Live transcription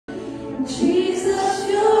Jesus,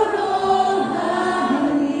 you're all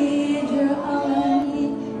I need. You're all I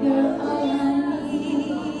need. You're all I need.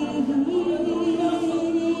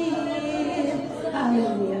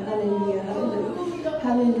 Hallelujah, hallelujah, hallelujah,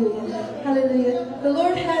 hallelujah, hallelujah. The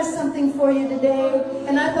Lord has something for you today,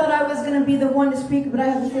 and I thought I was going to be the one to speak, but I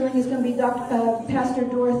have a feeling it's going to be Pastor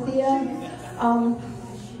Dorothea.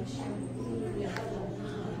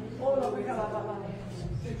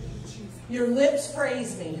 Your lips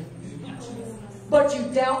praise me, but you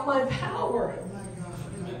doubt my power.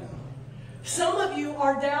 Some of you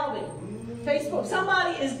are doubting. Facebook,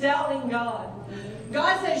 somebody is doubting God.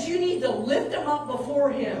 God says you need to lift him up before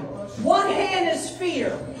him. One hand is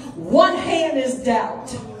fear. One hand is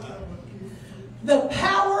doubt. The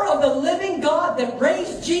power of the living God that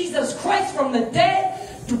raised Jesus Christ from the dead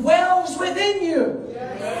dwells within you.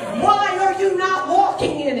 Why are you not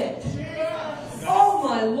walking in it? Oh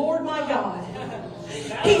my Lord, my God.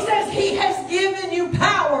 He says he has given you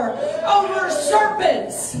power over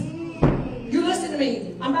serpents. You listen to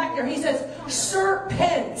me. I'm back there. He says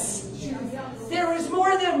serpents. There is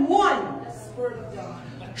more than one.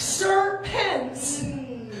 Serpents.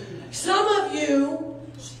 Some of you,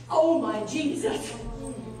 oh my Jesus.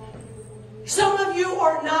 Some of you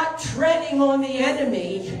are not treading on the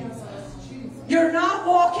enemy. You're not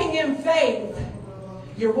walking in faith.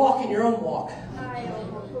 You're walking your own walk.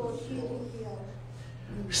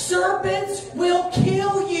 Serpents will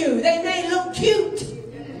kill you. They may look cute.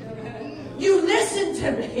 You listen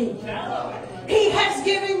to me. He has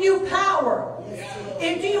given you power.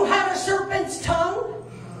 And do you have a serpent's tongue?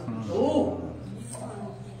 Oh.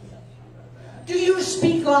 Do you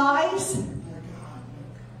speak lies?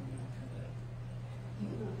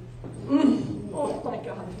 Oh my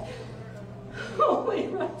God. Holy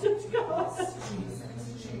righteous God.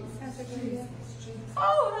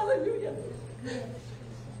 Oh, hallelujah.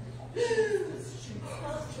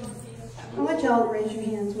 I want y'all to raise your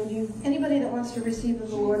hands, would you? Anybody that wants to receive of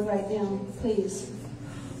the Lord right now, please.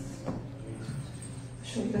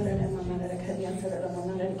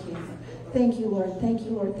 Thank you, Lord. Thank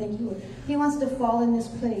you, Lord. Thank you, Lord. He wants to fall in this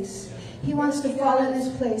place. He wants to fall in this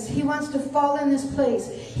place. He wants to fall in this place.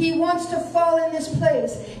 He wants to fall in this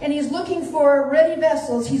place. And he's looking for ready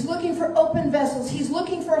vessels. He's looking for open vessels. He's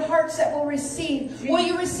looking for hearts that will receive. Will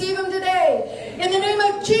you receive him today? In the name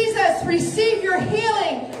of Jesus, receive your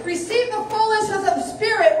healing. Receive the fullness of the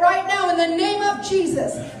Spirit right now in the name of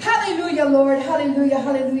Jesus. Hallelujah, Lord. Hallelujah,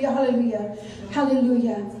 hallelujah, hallelujah.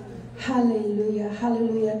 Hallelujah, hallelujah,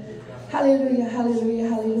 hallelujah. Hallelujah, hallelujah,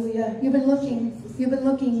 hallelujah. You've been looking. You've been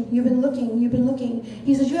looking, you've been looking, you've been looking.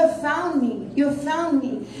 He says, you have found me. You have found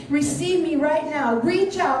me. Receive me right now.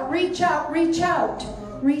 Reach out, reach out, reach out.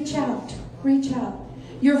 Reach out, reach out.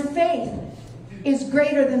 Your faith is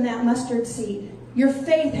greater than that mustard seed. Your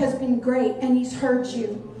faith has been great, and he's heard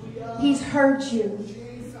you. He's heard you.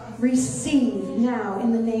 Receive now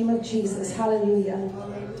in the name of Jesus. Hallelujah.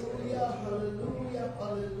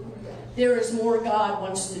 There is more God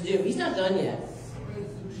wants to do. He's not done yet.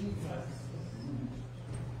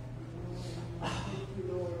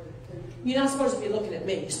 You're not supposed to be looking at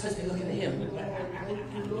me. You're supposed to be looking at him.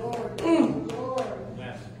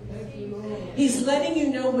 He's letting you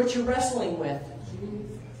know what you're wrestling with.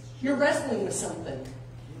 You're wrestling with something.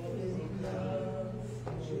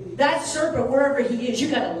 That serpent, wherever he is,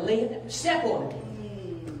 you got to step on it.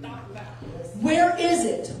 Where is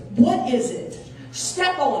it? What is it?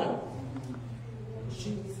 Step on him.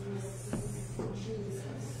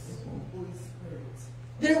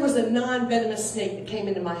 There was a non-venomous snake that came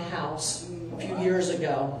into my house a few years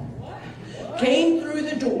ago. Came through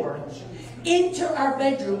the door into our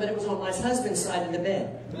bedroom, but it was on my husband's side of the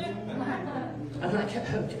bed. And I kept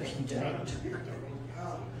hoping he don't.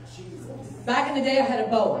 Back in the day, I had a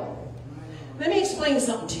boa. Let me explain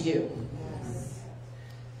something to you.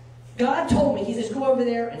 God told me, he says, go over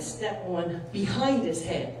there and step on behind his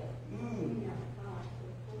head.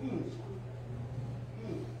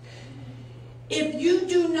 If you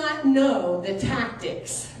do not know the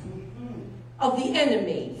tactics of the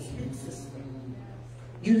enemy,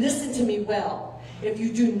 you listen to me well. If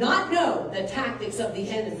you do not know the tactics of the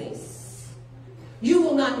enemy, you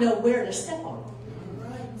will not know where to step on.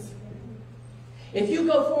 If you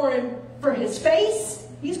go for him for his face,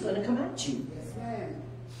 he's going to come at you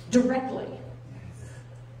directly.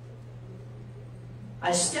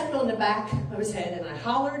 I stepped on the back of his head and I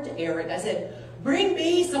hollered to Eric. I said, bring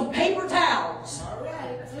me some paper towels.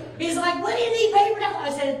 He's like, what do you need paper towels? I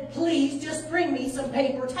said, please just bring me some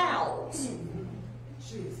paper towels.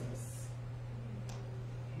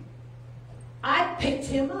 I picked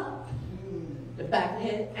him up. the back of the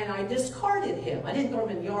head, and I discarded him. I didn't throw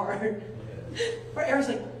him in the yard. But Aaron's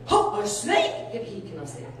like, oh, a snake! If he cannot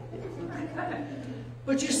say that.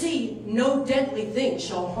 But you see, no deadly thing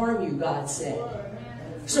shall harm you, God said.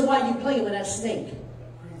 So why are you playing with that snake?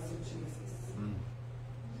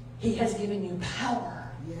 He has given you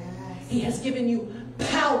power. He has given you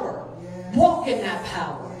power. Walk in that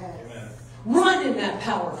power. Run in that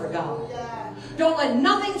power for God. Don't let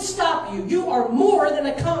nothing stop you. You are more than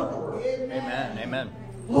a conqueror. Amen. Amen.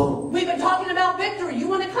 Oh, we've been talking about victory. You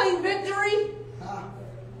want to claim victory?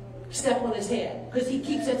 Step on his head. Because he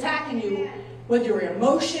keeps attacking you with your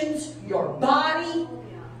emotions, your body.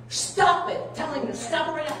 Stop it. Tell him to stop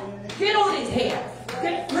it right now. Get on his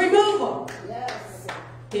head. Remove him.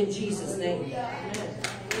 In Jesus' name.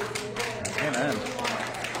 Amen.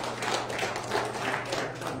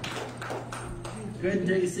 Good,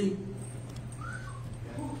 Daisy.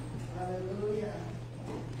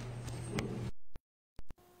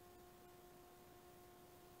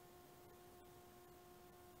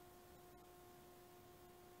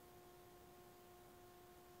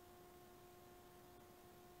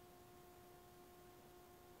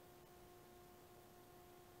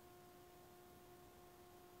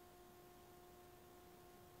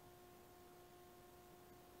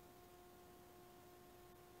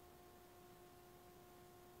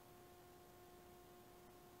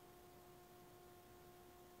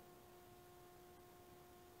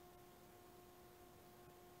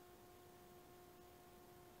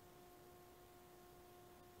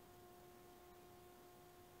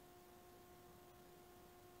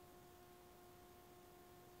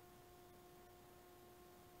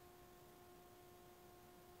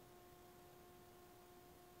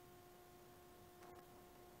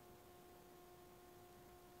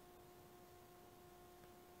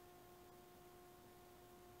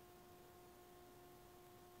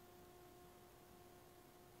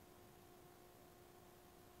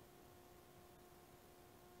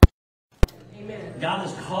 God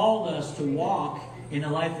has called us to walk in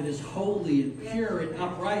a life that is holy and pure and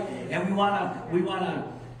upright, and we want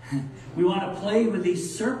to play with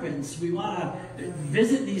these serpents. We want to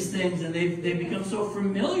visit these things, and they become so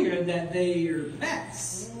familiar that they are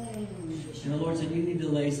pets. And the Lord said, you need to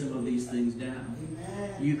lay some of these things down.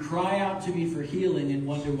 You cry out to me for healing and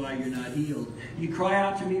wonder why you're not healed. You cry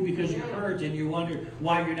out to me because you're hurt and you wonder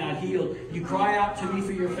why you're not healed. You cry out to me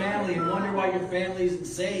for your family and wonder why your family isn't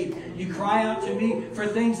saved. You cry out to me for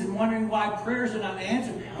things and wondering why prayers are not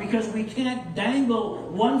answered, because we can't dangle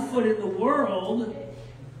one foot in the world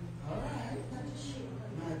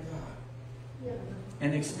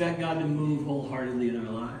and expect God to move wholeheartedly in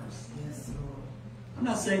our lives. I'm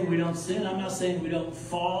not saying we don't sin. I'm not saying we don't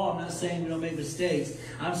fall. I'm not saying we don't make mistakes.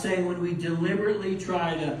 I'm saying when we deliberately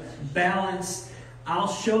try to balance, I'll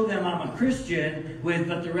show them I'm a Christian, with,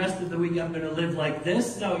 but the rest of the week I'm going to live like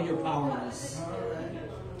this. No, you're powerless.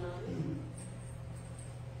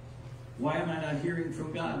 Why am I not hearing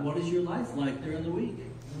from God? What is your life like during the week?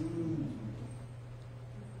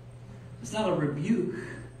 It's not a rebuke.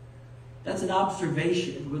 That's an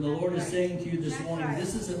observation. When the Lord is saying to you this morning,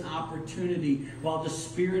 this is an opportunity while the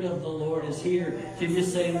Spirit of the Lord is here to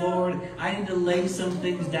just say, Lord, I need to lay some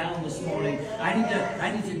things down this morning.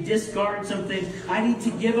 I need to discard some things. I need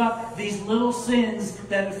to give up these little sins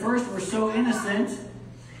that at first were so innocent.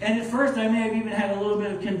 And at first I may have even had a little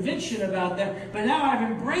bit of conviction about them, but now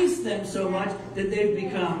I've embraced them so much that they've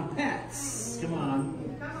become pets. Come on.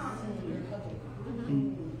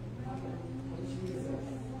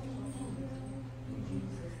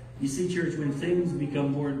 You see, church, when things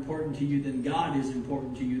become more important to you than God is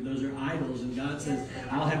important to you, those are idols. And God says,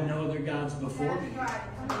 I'll have no other gods before me.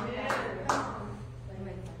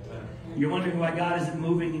 You're wondering why God isn't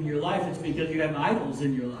moving in your life. It's because you have idols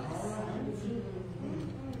in your life.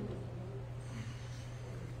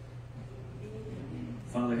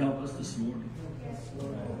 Father, help us this morning.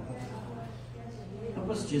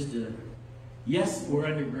 Help us just to, yes, we're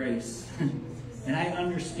under grace. And I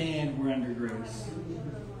understand we're under grace.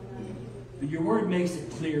 But your word makes it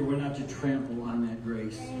clear we're not to trample on that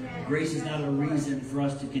grace. Grace is not a reason for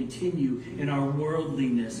us to continue in our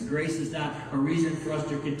worldliness. Grace is not a reason for us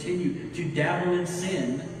to continue to dabble in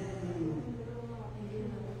sin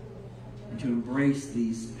and to embrace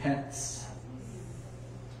these pets.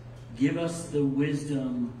 Give us the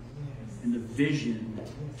wisdom and the vision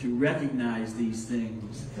to recognize these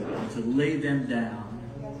things and to lay them down,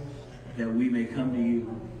 that we may come to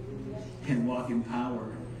you and walk in power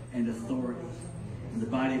and authority. And the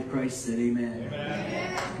body of Christ said, amen.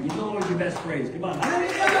 Amen. Give the Lord your best praise. Come on.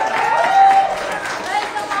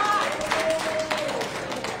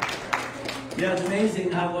 Yeah, it's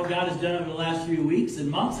amazing what God has done over the last few weeks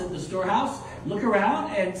and months at the storehouse. Look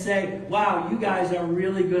around and say, wow, you guys are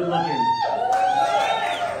really good looking.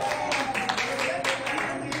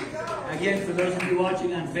 Again, for those of you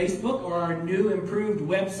watching on Facebook or our new improved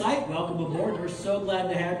website, welcome aboard. We're so glad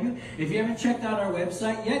to have you. If you haven't checked out our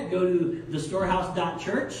website yet, go to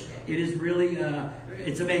thestorehouse.church. It is really,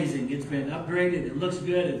 it's amazing. It's been upgraded. It looks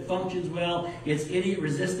good. It functions well. It's idiot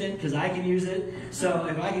resistant because I can use it. So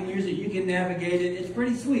if I can use it, you can navigate it. It's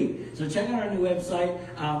pretty sweet. So check out our new website.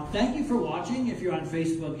 Thank you for watching. If you're on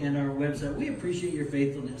Facebook and our website, we appreciate your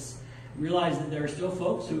faithfulness. Realize that there are still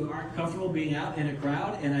folks who aren't comfortable being out in a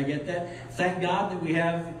crowd, and I get that. Thank God that we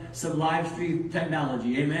have some live stream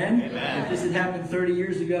technology. Amen? Amen. If this had happened 30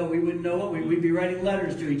 years ago, we wouldn't know what we'd be writing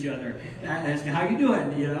letters to each other asking how you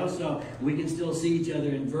doing, you know. So we can still see each other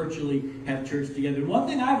and virtually have church together. And one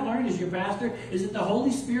thing I've learned as your pastor is that the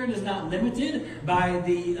Holy Spirit is not limited by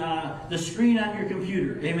the screen on your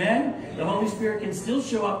computer. Amen? The Holy Spirit can still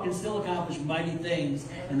show up, can still accomplish mighty things,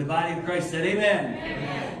 and the body of Christ said amen.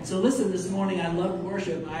 Amen. So listen, this morning I loved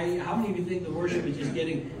worship. How many of you think the worship is just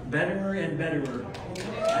getting better and betterer?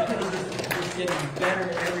 I think it's just getting better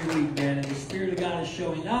every week, man. And the Spirit of God is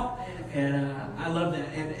showing up, and I love that.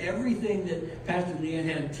 And everything that Pastor Leanne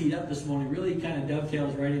had teed up this morning really kind of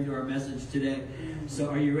dovetails right into our message today. So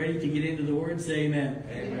are you ready to get into the Word? Say amen.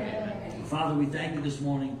 Amen. Father, we thank you this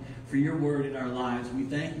morning for your Word in our lives. We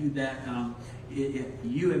thank you that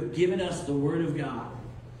you have given us the Word of God,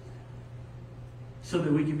 so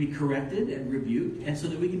that we can be corrected and rebuked, and so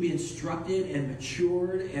that we can be instructed and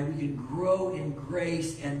matured, and we can grow in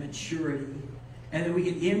grace and maturity, and that we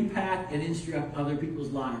can impact and instruct other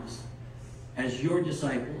people's lives as your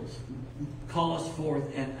disciples. Call us forth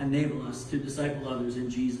and enable us to disciple others in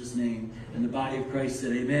Jesus' name. And the body of Christ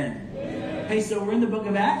said amen. Amen. Hey, so we're in the book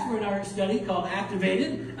of Acts. We're in our study called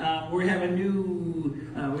Activated. We're going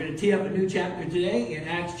to tee up a new chapter today in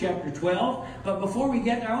Acts chapter 12. But before we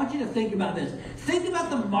get there, I want you to think about this. Think about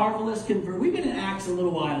the marvelous conversion. We've been in Acts a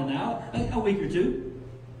little while now, a week or two.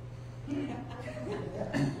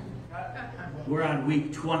 We're on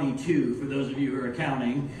week 22 for those of you who are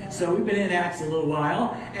counting. So we've been in Acts a little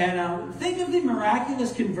while. And think of the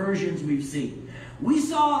miraculous conversions we've seen. We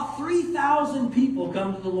saw 3,000 people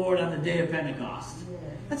come to the Lord on the day of Pentecost.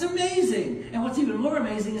 That's amazing. And what's even more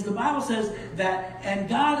amazing is the Bible says that, and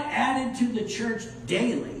God added to the church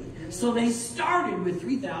daily. So they started with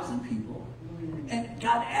 3,000 people, and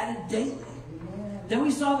God added daily. Then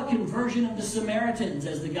we saw the conversion of the Samaritans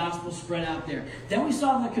as the gospel spread out there. Then we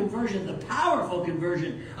saw the conversion, the powerful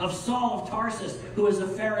conversion of Saul of Tarsus, who was a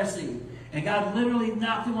Pharisee. And God literally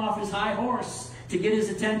knocked him off his high horse to get his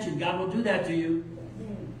attention. God will do that to you.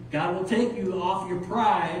 God will take you off your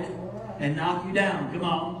pride and knock you down. Come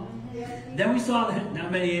on. Then we saw,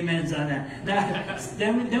 not many amens on that.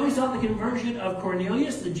 Then we saw the conversion of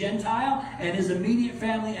Cornelius, the Gentile, and his immediate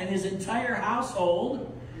family and his entire household,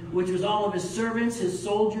 which was all of his servants, his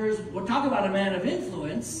soldiers. We'll talk about a man of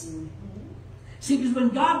influence. See, because when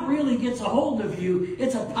God really gets a hold of you,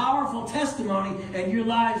 it's a powerful testimony, and your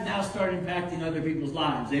lives now start impacting other people's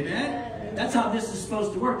lives. Amen? That's how this is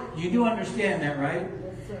supposed to work. You do understand that, right?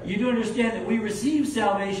 You do understand that we receive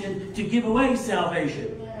salvation to give away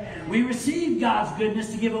salvation. We receive God's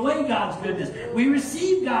goodness to give away God's goodness. We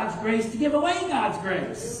receive God's grace to give away God's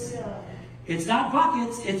grace. It's not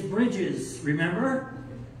buckets, it's bridges. Remember?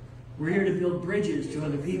 We're here to build bridges to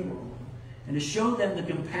other people and to show them the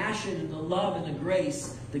compassion and the love and the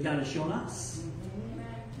grace that God has shown us.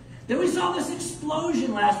 Then we saw this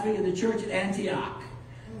explosion last week in the church at Antioch.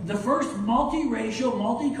 The first multiracial,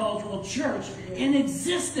 multicultural church in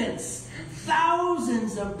existence.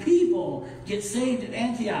 Thousands of people get saved at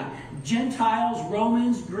Antioch. Gentiles,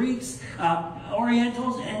 Romans, Greeks,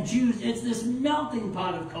 Orientals, and Jews. It's this melting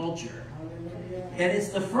pot of culture. And it's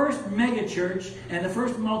the first mega church and the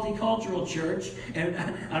first multicultural church. And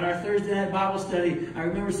on our Thursday night Bible study, I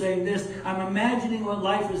remember saying this: I'm imagining what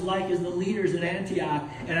life is like as the leaders at Antioch.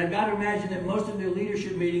 And I've got to imagine that most of their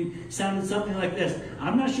leadership meeting sounded something like this.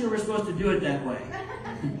 I'm not sure we're supposed to do it that way.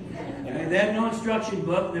 They had no instruction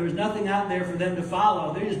book. There was nothing out there for them to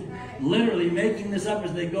follow. They're just literally making this up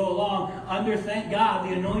as they go along under, thank God,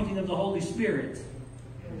 the anointing of the Holy Spirit.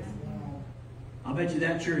 I'll bet you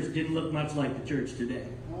that church didn't look much like the church today.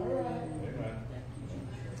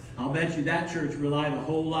 I'll bet you that church relied a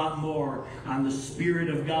whole lot more on the Spirit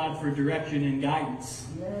of God for direction and guidance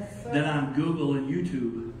than on Google and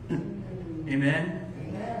YouTube.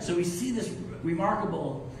 Amen? So we see this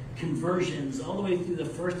remarkable conversions all the way through the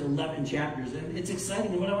first 11 chapters. And it's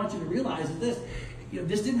exciting. And what I want you to realize is this.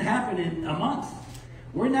 This didn't happen in a month.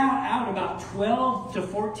 We're now out about 12 to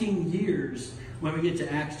 14 years when we get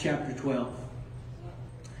to Acts chapter 12.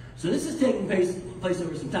 So this is taking place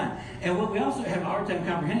over some time. And what we also have a hard time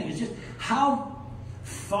comprehending is just how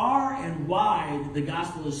far and wide the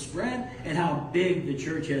gospel is spread and how big the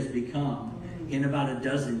church has become in about a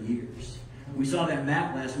dozen years. We saw that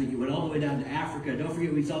map last week. It went all the way down to Africa. Don't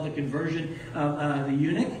forget we saw the conversion of the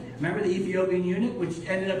eunuch. Remember the Ethiopian eunuch, which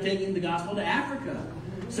ended up taking the gospel to Africa.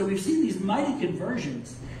 So we've seen these mighty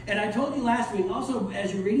conversions. And I told you last week, also,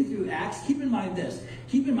 as you're reading through Acts, keep in mind this.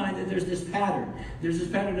 Keep in mind that there's this pattern. There's this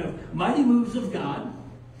pattern of mighty moves of God,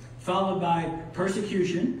 followed by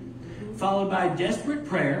persecution, followed by desperate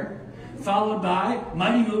prayer, followed by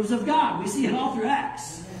mighty moves of God. We see it all through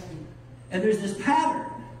Acts. And there's this pattern.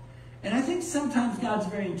 And I think sometimes God's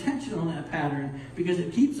very intentional in that pattern because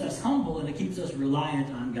it keeps us humble and it keeps us reliant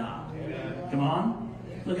on God. Yeah. Come on.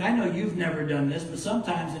 Look, I know you've never done this, but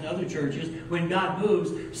sometimes in other churches, when God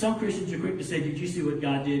moves, some Christians are quick to say, did you see what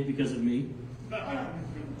God did because of me? Now,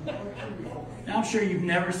 I'm sure you've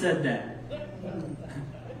never said that.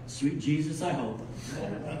 Sweet Jesus, I hope.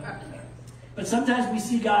 But sometimes we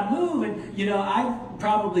see God move, and, you know, I've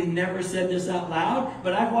probably never said this out loud,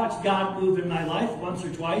 but I've watched God move in my life once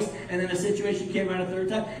or twice, and then a situation came around a third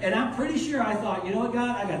time, and I'm pretty sure I thought, you know what,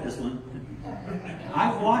 God, I got this one.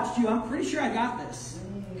 I've watched you. I'm pretty sure I got this.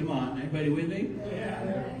 Come on, everybody with me?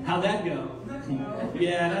 Yeah. How'd that go?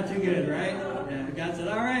 Yeah, not too good, right? Yeah, God said,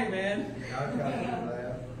 all right, man.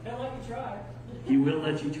 He'll let you try. He will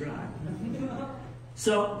let you try.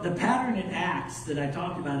 So the pattern in Acts that I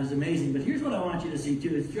talked about is amazing, but here's what I want you to see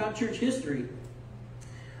too. Is throughout church history,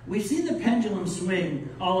 we've seen the pendulum swing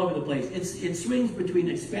all over the place. It swings between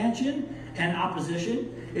expansion and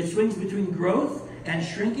opposition. It swings between growth and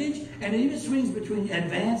shrinkage, and it even swings between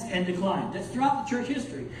advance and decline. That's throughout the church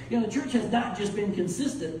history. You know, the church has not just been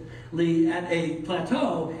consistently at a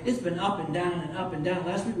plateau, it's been up and down and up and down.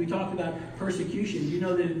 Last week we talked about persecution. You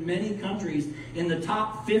know that in many countries, in the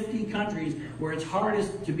top 50 countries where it's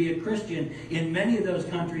hardest to be a Christian, in many of those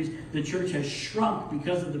countries, the church has shrunk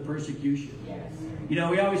because of the persecution. Yes. You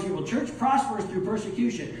know, we always hear, well, church prospers through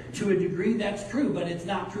persecution. To a degree, that's true, but it's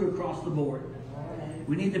not true across the board.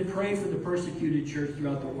 We need to pray for the persecuted church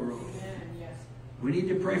throughout the world. We need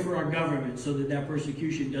to pray for our government so that that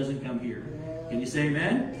persecution doesn't come here. Can you say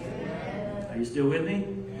amen? Are you still with me?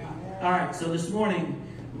 All right, so this morning,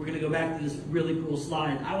 we're going to go back to this really cool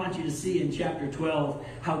slide. I want you to see in chapter 12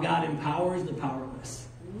 how God empowers the powerless.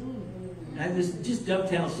 And this just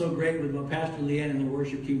dovetails so great with what Pastor Leanne and the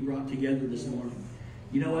worship team brought together this morning.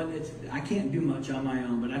 You know what? I can't do much on my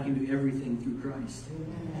own, but I can do everything through Christ.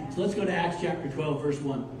 So let's go to Acts chapter 12, verse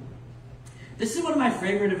 1. This is one of my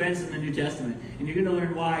favorite events in the New Testament, and you're going to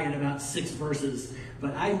learn why in about 6 verses.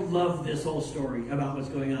 But I love this whole story about what's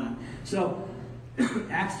going on. So,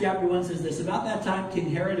 Acts chapter 1 says this. About that time,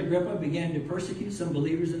 King Herod Agrippa began to persecute some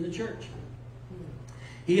believers in the church.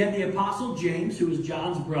 He had the apostle James, who was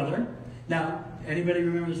John's brother. Now, anybody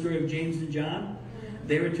remember the story of James and John?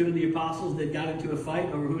 They were 2 of the apostles that got into a fight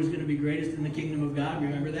over who was going to be greatest in the kingdom of God.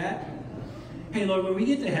 Remember that? Hey, Lord, when we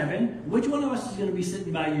get to heaven, which one of us is going to be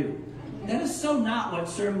sitting by you? That is so not what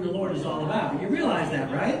serving the Lord is all about. You realize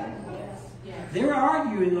that, right? They were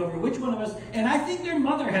arguing over which one of us, and I think their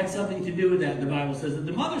mother had something to do with that. The Bible says that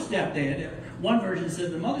the mother stepped in. One version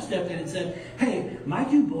says the mother stepped in and said, hey, my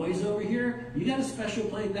 2 boys over here, you got a special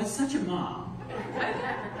place? That's such a mom.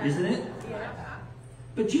 Isn't it?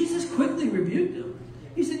 But Jesus quickly rebuked them.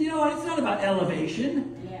 He said, you know what? It's not about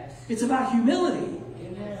elevation. It's about humility.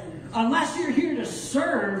 Unless you're here to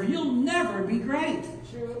serve, you'll never be great.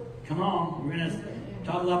 Come on. We're going to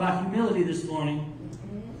talk a lot about humility this morning.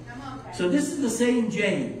 So this is the same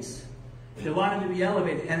James that wanted to be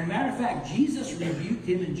elevated. And as a matter of fact, Jesus rebuked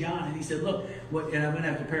him and John. And he said, look, and I'm going to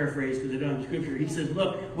have to paraphrase because I don't have scripture. He says,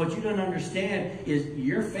 look, what you don't understand is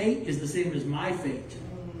your fate is the same as my fate.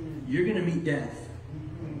 You're going to meet death.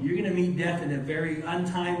 You're going to meet death in a very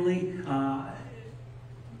untimely,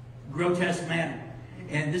 grotesque manner.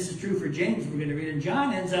 And this is true for James, we're going to read. And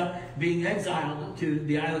John ends up being exiled to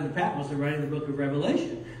the island of Patmos and writing the book of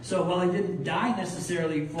Revelation. So while he didn't die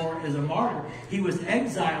necessarily as a martyr, he was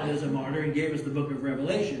exiled as a martyr and gave us the book of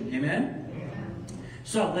Revelation. Amen?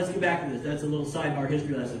 So let's get back to this. That's a little sidebar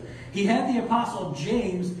history lesson. He had the apostle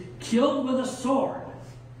James killed with a sword.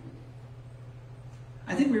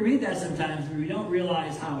 I think we read that sometimes and we don't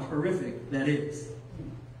realize how horrific that is.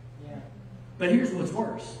 But here's what's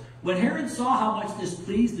worse. When Herod saw how much this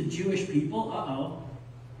pleased the Jewish people,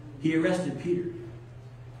 he arrested Peter.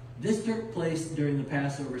 This took place during the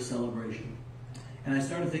Passover celebration. And I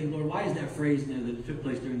started thinking, Lord, why is that phrase there that it took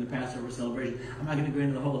place during the Passover celebration? I'm not going to go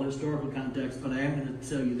into the whole historical context, but I am going to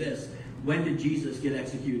tell you this. When did Jesus get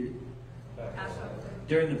executed? Passover.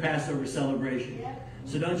 During the Passover celebration.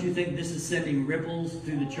 So don't you think this is sending ripples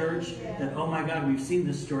through the church? That, oh my God, we've seen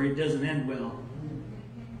this story. It doesn't end well.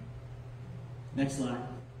 Next slide.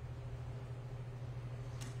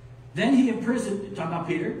 Then he imprisoned, talking about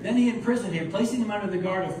Peter, then he imprisoned him, placing him under the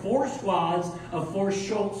guard of 4 squads of 4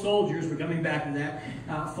 soldiers. We're coming back to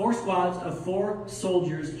that. 4 squads of 4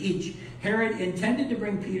 soldiers each. Herod intended to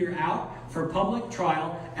bring Peter out for public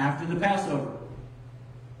trial after the Passover.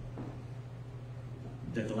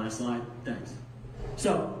 Is that the last slide? Thanks.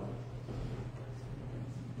 So,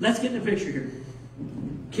 let's get in the picture here.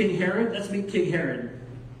 King Herod, let's meet King Herod.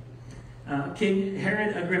 King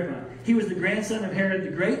Herod Agrippa. He was the grandson of Herod the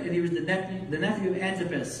Great, and he was the nephew of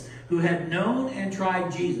Antipas, who had known and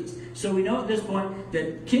tried Jesus. So we know at this point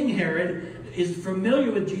that King Herod is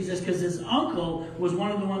familiar with Jesus because his uncle was one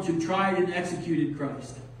of the ones who tried and executed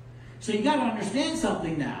Christ. So you got to understand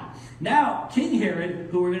something now. Now, King Herod,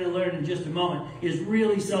 who we're going to learn in just a moment, is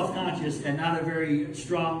really self-conscious and not a very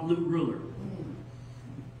strong ruler.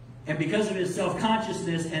 And because of his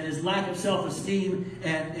self-consciousness and his lack of self-esteem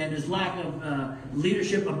and his lack of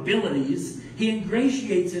leadership abilities, he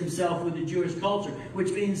ingratiates himself with the Jewish culture,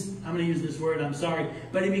 which means, I'm going to use this word, I'm sorry,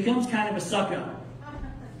 but he becomes kind of a suck-up.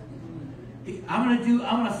 I'm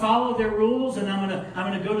going to follow their rules, and I'm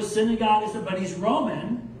going to go to synagogue, but he's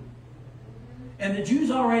Roman, and the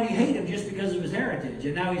Jews already hate him just because of his heritage,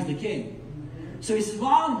 and now he's the king. So he says, well,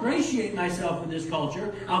 I'll ingratiate myself with this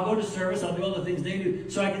culture. I'll go to service. I'll do all the things they do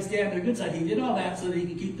so I can stay on their good side. He did all that so that he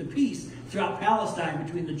could keep the peace throughout Palestine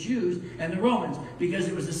between the Jews and the Romans, because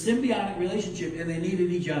it was a symbiotic relationship and they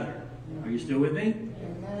needed each other. Are you still with me?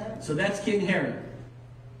 So that's King Herod.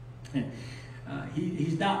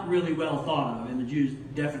 He's not really well thought of, and the Jews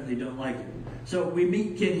definitely don't like him. So we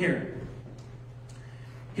meet King Herod.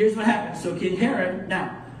 Here's what happens. So King Herod,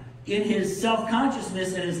 now, in his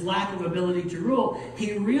self-consciousness and his lack of ability to rule,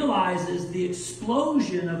 he realizes the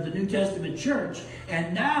explosion of the New Testament church.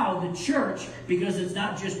 And now the church, because it's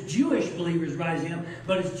not just Jewish believers rising up,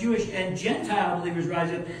 but it's Jewish and Gentile believers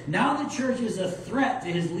rising up, now the church is a threat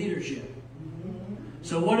to his leadership.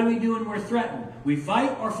 So what do we do when we're threatened? We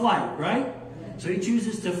fight or flight, right? So he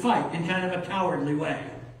chooses to fight in kind of a cowardly way.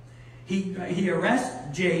 He arrests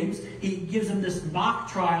James. He gives him this mock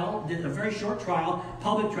trial, a very short trial,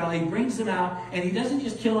 public trial. He brings him out, and he doesn't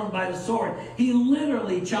just kill him by the sword. He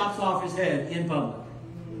literally chops off his head in public.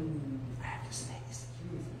 I have to sneeze.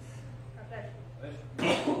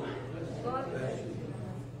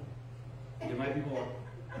 There might be more.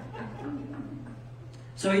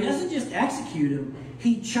 So he doesn't just execute him.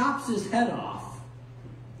 He chops his head off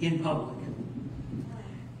in public.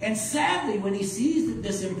 And sadly, when he sees that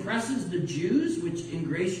this impresses the Jews, which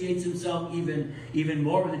ingratiates himself even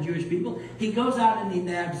more with the Jewish people, he goes out and he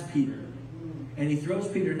nabs Peter. And he throws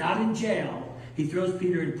Peter not in jail, he throws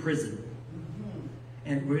Peter in prison.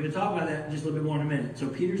 And we're going to talk about that just a little bit more in a minute. So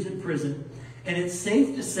Peter's in prison. And it's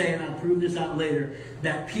safe to say, and I'll prove this out later,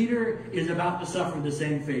 that Peter is about to suffer the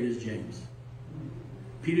same fate as James.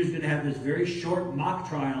 Peter's going to have this very short mock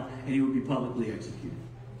trial, and he will be publicly executed.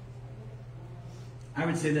 I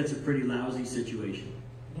would say that's a pretty lousy situation.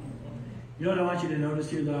 You know what I want you to notice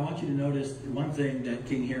here, though? I want you to notice one thing that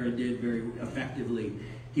King Herod did very effectively.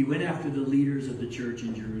 He went after the leaders of the church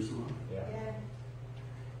in Jerusalem. Yeah.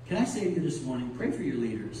 Can I say to you this morning, pray for your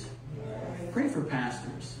leaders. Yes. Pray for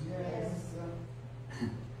pastors. Yes.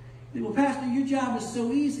 Well, Pastor, your job is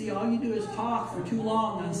so easy. All you do is talk for too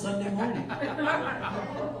long on Sunday morning.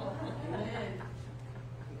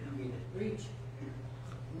 Reach.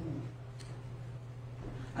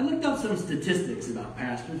 I looked up some statistics about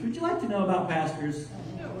pastors. Would you like to know about pastors?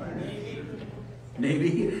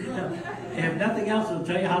 Maybe. If nothing else, I'll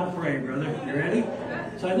tell you how to pray, brother. You ready?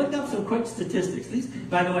 So I looked up some quick statistics. These,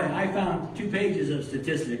 by the way, I found 2 pages of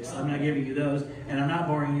statistics. I'm not giving you those, and I'm not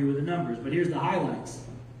boring you with the numbers, but here's the highlights.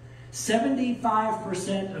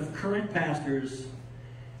 75% of current pastors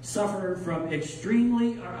suffer from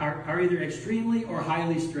are either extremely or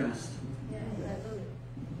highly stressed.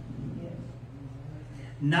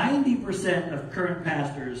 90% of current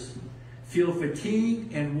pastors feel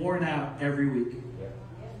fatigued and worn out every week.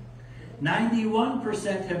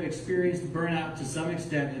 91% have experienced burnout to some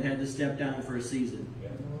extent and had to step down for a season.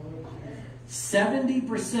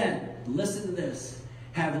 70%, listen to this,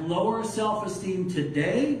 have lower self-esteem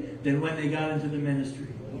today than when they got into the ministry.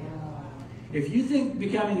 If you think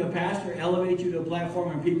becoming a pastor elevates you to a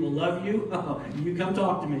platform and people love you, you come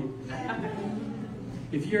talk to me.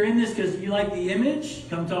 If you're in this because you like the image,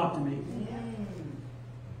 come talk to me.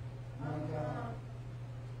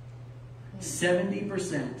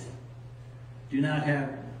 70% do not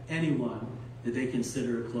have anyone that they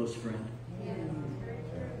consider a close friend.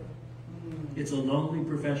 It's a lonely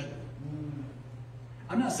profession.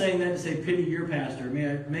 I'm not saying that to say pity your pastor.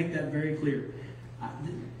 May I make that very clear?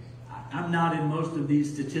 I'm not in most of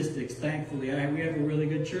these statistics, thankfully. We have a really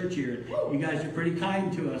good church here. You guys are pretty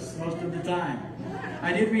kind to us most of the time.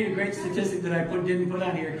 I did read a great statistic that I didn't put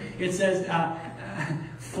on here. It says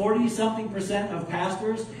 40-something% of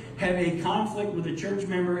pastors have a conflict with a church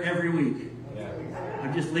member every week.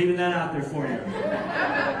 I'm just leaving that out there for you.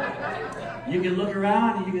 You can look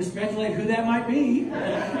around and you can speculate who that might be.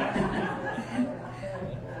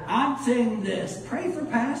 I'm saying this, pray for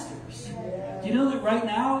pastors. Do you know that right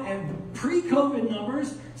now, at pre-COVID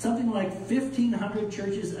numbers, something like 1,500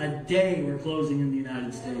 churches a day were closing in the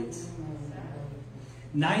United States.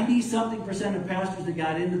 90-something% of pastors that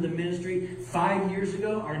got into the ministry 5 years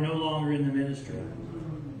ago are no longer in the ministry.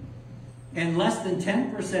 And less than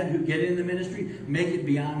 10% who get in the ministry make it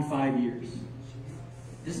beyond 5 years.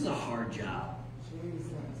 This is a hard job.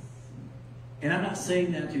 And I'm not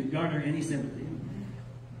saying that to garner any sympathy.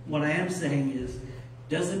 What I am saying is,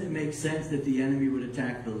 doesn't it make sense that the enemy would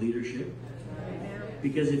attack the leadership?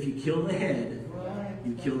 Because if you kill the head,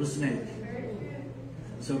 you kill the snake.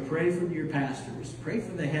 So pray for your pastors. Pray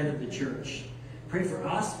for the head of the church. Pray for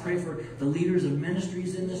us. Pray for the leaders of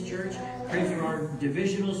ministries in this church. Pray for our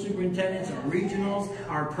divisional superintendents, our regionals,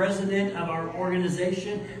 our president of our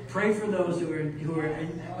organization. Pray for those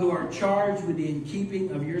who are charged with the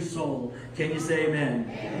in-keeping of your soul. Can you say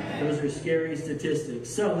amen? Amen? Those are scary statistics.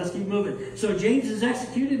 So let's keep moving. So James is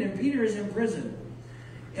executed and Peter is in prison.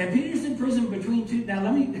 And Peter's in prison between two.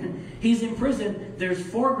 Now he's in prison. There's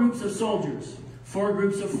 4 groups of soldiers. 4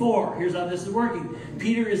 groups of 4. Here's how this is working.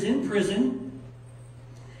 Peter is in prison.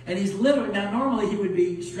 And he's literally, now normally he would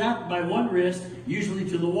be strapped by one wrist, usually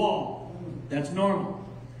to the wall. That's normal.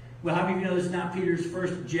 Well, how many of you know this is not Peter's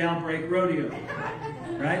first jailbreak rodeo?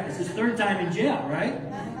 Right? It's his 3rd time in jail, right?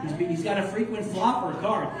 He's got a frequent flopper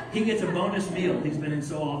card. He gets a bonus meal. He's been in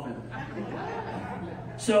so often.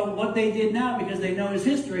 So what they did now, because they know his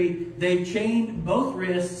history, they chained both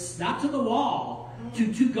wrists, not to the wall,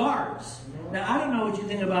 to 2 guards. Now, I don't know what you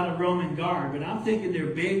think about a Roman guard, but I'm thinking they're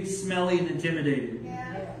big, smelly, and intimidating.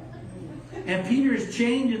 And Peter is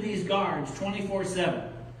chained to these guards 24/7.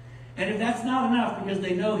 And if that's not enough, because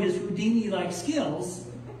they know his Houdini-like skills,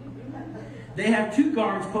 they have 2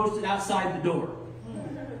 guards posted outside the door.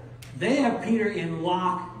 They have Peter in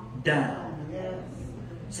lockdown.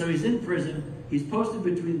 So he's in prison. He's posted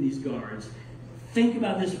between these guards. Think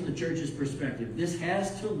about this from the church's perspective. This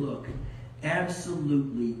has to look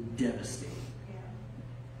absolutely devastating.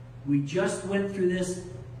 We just went through this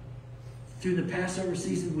through the Passover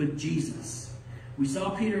season with Jesus. We saw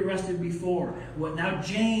Peter arrested before. Well, now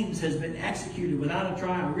James has been executed without a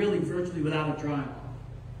trial, really virtually without a trial.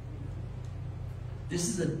 This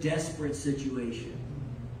is a desperate situation.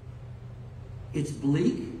 It's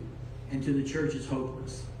bleak, and to the church it's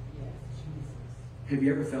hopeless. Have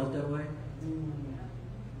you ever felt that way?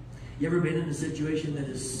 You ever been in a situation that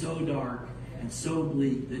is so dark and so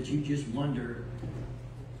bleak that you just wonder,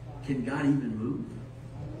 can God even move?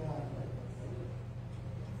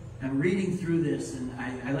 I'm reading through this, and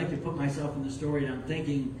I like to put myself in the story, and I'm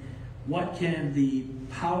thinking, what can the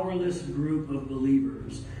powerless group of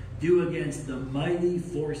believers do against the mighty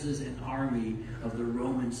forces and army of the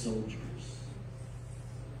Roman soldiers?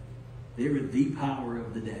 They were the power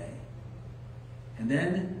of the day. And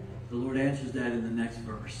then the Lord answers that in the next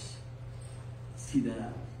verse. See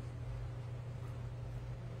that?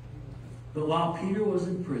 But while Peter was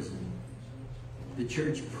in prison, the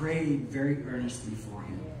church prayed very earnestly for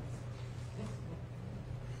him.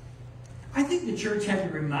 I think the church had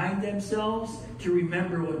to remind themselves to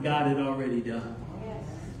remember what God had already done.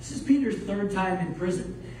 This is Peter's 3rd time in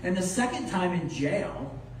prison. And the 2nd time in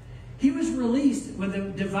jail, he was released with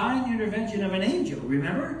the divine intervention of an angel.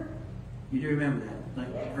 Remember? You do remember that? Like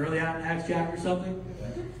early on in Acts chapter or something?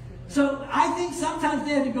 So I think sometimes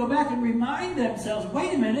they had to go back and remind themselves,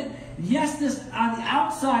 wait a minute, yes, this on the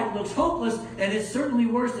outside looks hopeless, and it's certainly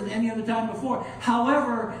worse than any other time before.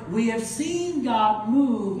 However, we have seen God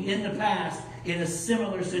move in the past in a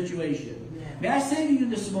similar situation. May I say to you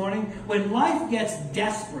this morning, when life gets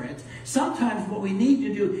desperate, sometimes what we need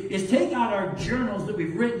to do is take out our journals that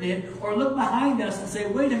we've written in, or look behind us and say,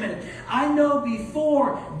 wait a minute, I know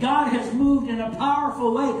before God has moved in a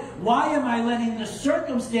powerful way. Why am I letting the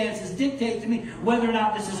circumstances dictate to me whether or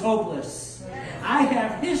not this is hopeless? I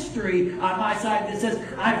have history on my side that says,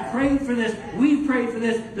 I've prayed for this, we've prayed for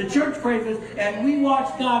this, the church prayed for this, and we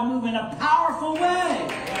watched God move in a powerful way.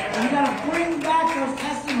 And we've got to bring back those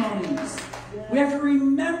testimonies. We have to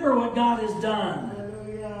remember what God has done.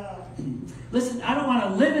 Listen, I don't want to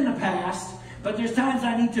live in the past, but there's times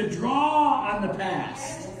I need to draw on the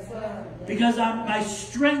past. Because my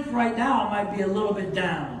strength right now might be a little bit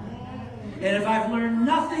down. And if I've learned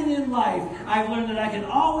nothing in life, I've learned that I can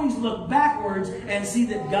always look backwards and see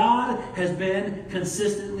that God has been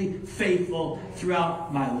consistently faithful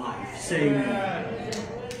throughout my life. Say amen.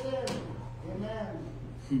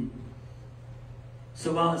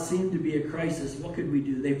 So while it seemed to be a crisis, what could we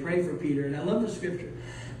do? They prayed for Peter, and I love the scripture.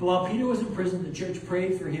 But while Peter was in prison, the church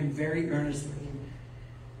prayed for him very earnestly.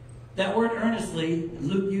 That word earnestly,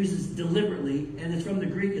 Luke uses deliberately, and it's from the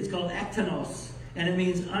Greek. It's called ektanos. And it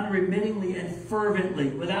means unremittingly and fervently,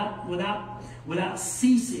 without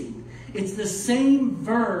ceasing. It's the same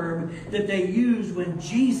verb that they used when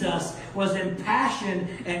Jesus was impassioned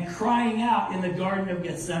and crying out in the Garden of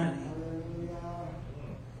Gethsemane.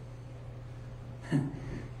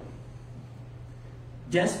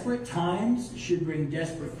 Desperate times should bring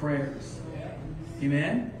desperate prayers.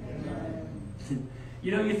 Amen?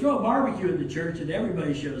 You know, you throw a barbecue at the church and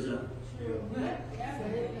everybody shows up.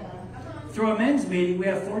 Through a men's meeting, we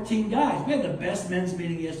have 14 guys. We had the best men's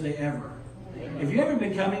meeting yesterday ever. If you've ever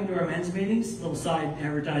been coming to our men's meetings, little side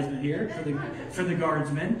advertisement here for the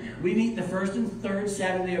guardsmen. We meet the first and third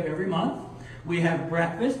Saturday of every month. We have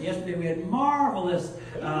breakfast. Yesterday we had marvelous,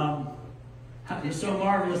 it was so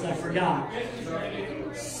marvelous I forgot.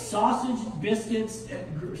 Sausage, biscuits,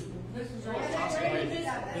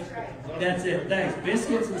 that's it. Thanks.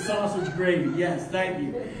 Biscuits and sausage gravy. Yes, thank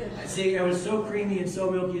you. See, it was so creamy and so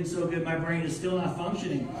milky and so good, my brain is still not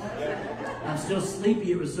functioning. I'm still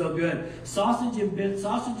sleepy. It was so good. Sausage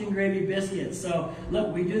and gravy biscuits. So,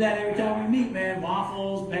 look, we do that every time we meet, man.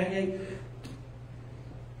 Waffles, pancake.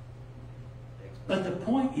 But the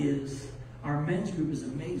point is, our men's group is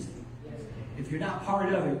amazing. If you're not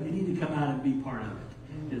part of it, you need to come out and be part of it.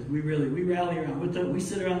 Because we rally around. We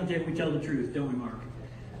sit around the table, we tell the truth, don't we, Mark?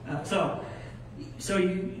 So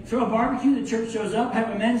you throw a barbecue, the church shows up, have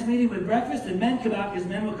a men's meeting with breakfast, and men come out, because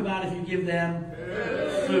men will come out if you give them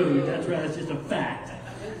food. That's right, that's just a fact.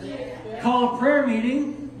 Call a prayer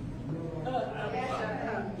meeting.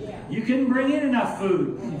 You couldn't bring in enough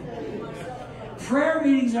food. Prayer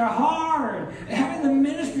meetings are hard. Having the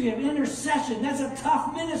ministry of intercession, that's a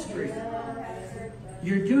tough ministry.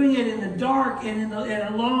 You're doing it in the dark and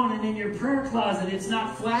alone and in your prayer closet. It's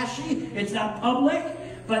not flashy. It's not public.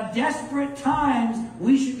 But desperate times,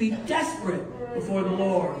 we should be desperate before the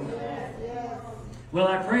Lord. Well,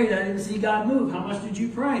 I prayed. I didn't see God move. How much did you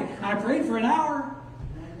pray? I prayed for an hour.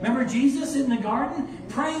 Remember Jesus in the garden?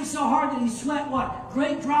 Praying so hard that he sweat what?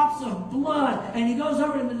 Great drops of blood. And he goes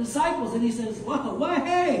over to the disciples and he says, what?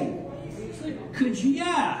 Hey, could you?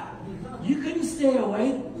 Yeah. You couldn't stay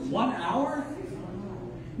awake 1 hour?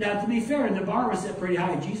 Now, to be fair, the bar was set pretty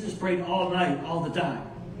high. Jesus prayed all night, all the time.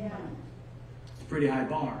 It's a pretty high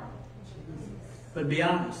bar. But be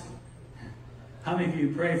honest. How many of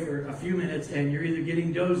you pray for a few minutes and you're either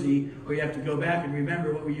getting dozy or you have to go back and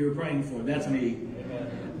remember what you were praying for? That's me.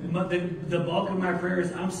 The bulk of my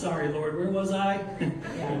prayers, I'm sorry, Lord, where was I?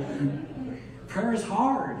 Prayer is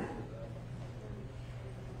hard.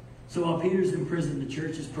 So while Peter's in prison, the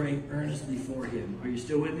church is praying earnestly for him. Are you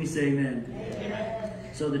still with me? Say amen. Amen.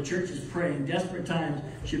 So the church is praying. Desperate times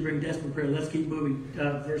should bring desperate prayer. Let's keep moving.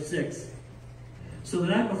 Verse 6. So the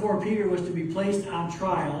night before Peter was to be placed on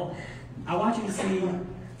trial, I want you to see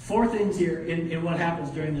 4 things here in what happens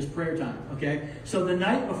during this prayer time. Okay? So the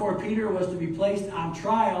night before Peter was to be placed on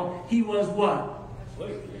trial, he was what?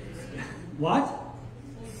 Sleep. What?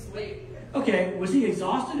 Sleep. Okay, was he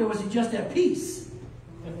exhausted or was he just at peace?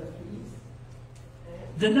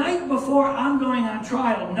 The night before I'm going on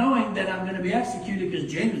trial, knowing that I'm going to be executed,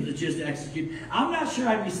 because James was just executed, I'm not sure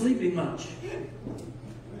I'd be sleeping much.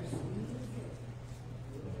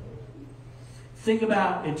 Think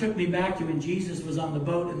about, it took me back to when Jesus was on the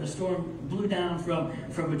boat and the storm blew down from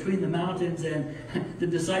between the mountains, and the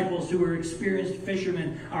disciples who were experienced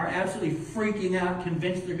fishermen are absolutely freaking out,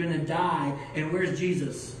 convinced they're going to die. And where's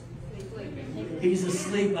Jesus? He's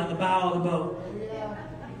asleep on the bow of the boat.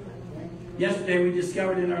 Yesterday we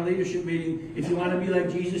discovered in our leadership meeting, if you want to be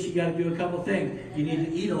like Jesus, you got to do a couple things. You need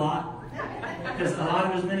to eat a lot, because a lot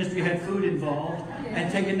of his ministry had food involved,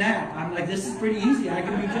 and take a nap. I'm like, this is pretty easy. I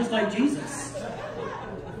can be just like Jesus.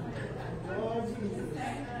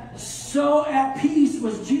 So at peace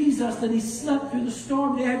was Jesus that he slept through the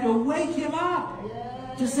storm. They had to wake him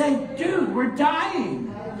up to say, dude, we're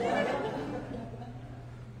dying.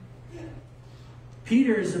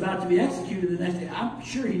 Peter is about to be executed the next day. I'm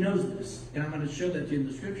sure he knows this, and I'm going to show that to you in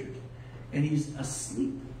the scriptures. And he's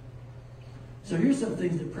asleep. So here's some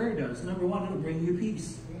things that prayer does. Number one, it'll bring you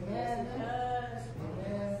peace.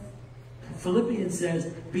 Philippians says,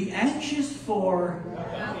 be anxious for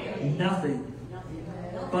nothing,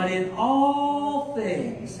 but in all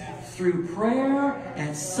things, through prayer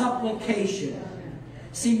and supplication.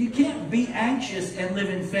 See, you can't be anxious and live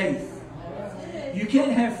in faith. You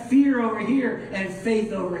can't have fear over here and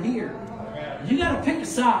faith over here. You got to pick a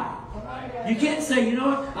side. You can't say, you know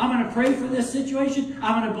what, I'm going to pray for this situation,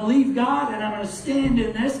 I'm going to believe God, and I'm going to stand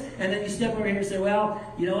in this, and then you step over here and say, well,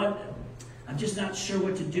 you know what, I'm just not sure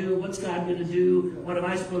what to do. What's God going to do? What am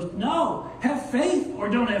I supposed to? No, have faith or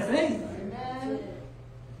don't have faith.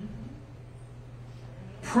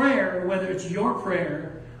 Prayer, whether it's your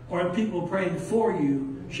prayer or people praying for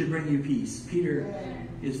you, should bring you peace. Peter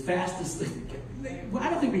is fast asleep. I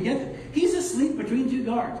don't think we get it. He's asleep between two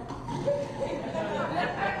guards.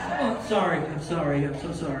 Oh, sorry. I'm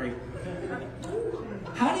so sorry.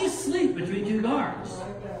 How do you sleep between two guards?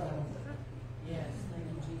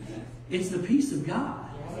 It's the peace of God.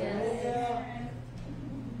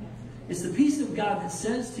 It's the peace of God that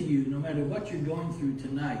says to you, no matter what you're going through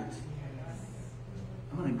tonight,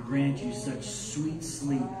 I'm going to grant you such sweet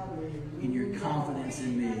sleep in your confidence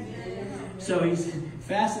in me. So he's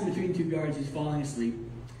fasting between two guards. He's falling asleep.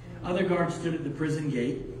 Other guards stood at the prison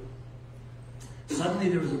gate. Suddenly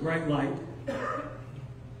there was a bright light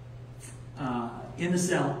in the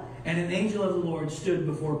cell, and an angel of the Lord stood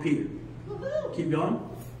before Peter. Keep going.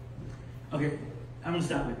 Okay, I'm going to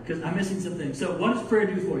stop it because I'm missing some things. So what does prayer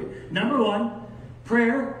do for you? Number one,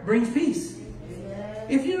 prayer brings peace.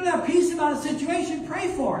 If you don't have peace about a situation,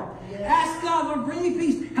 pray for it. Ask God, Lord, bring me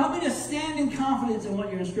peace. Help me to stand in confidence in what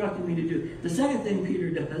you're instructing me to do. The second thing Peter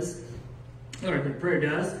does, or the prayer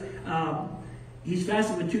does, he's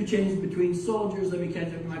fasting with two chains between soldiers. Let me catch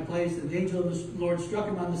up in my place. And the angel of the Lord struck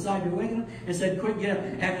him on the side to awaken him and said, quick, get up.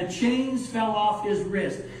 And the chains fell off his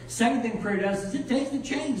wrist. Second thing prayer does is it takes the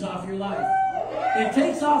chains off your life. It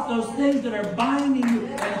takes off those things that are binding you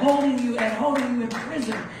and holding you in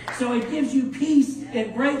prison. So it gives you peace.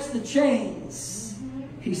 It breaks the chains.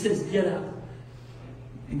 He says, get up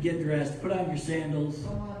and get dressed. Put on your sandals.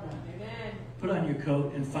 Put on your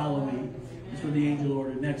coat and follow me. That's what the angel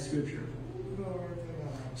ordered. Next scripture.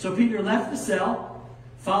 So Peter left the cell,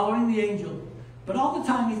 following the angel. But all the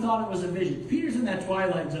time he thought it was a vision. Peter's in that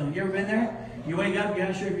twilight zone. You ever been there? You wake up, you're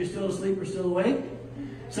not sure if you're still asleep or still awake.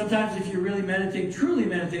 Sometimes if you're really meditating, truly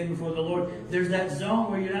meditating before the Lord, there's that zone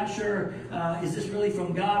where you're not sure, is this really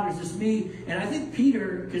from God or is this me? And I think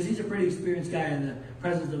Peter, because he's a pretty experienced guy in the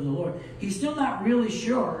presence of the Lord, he's still not really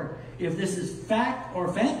sure if this is fact or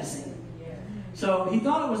fantasy. So he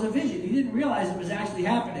thought it was a vision. He didn't realize it was actually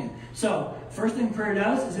happening. So first thing prayer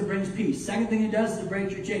does is it brings peace. Second thing it does is it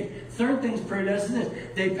breaks your chain. Third thing prayer does is this.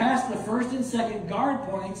 They pass the first and second guard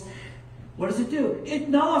points. What does it do? It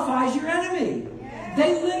nullifies your enemy.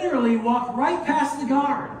 They literally walk right past the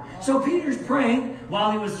guard. So Peter's praying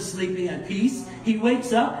while he was asleep at peace. He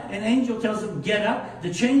wakes up. An angel tells him, get up.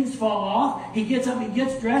 The chains fall off. He gets up. He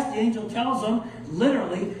gets dressed. The angel tells him,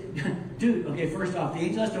 literally, dude, okay, first off, the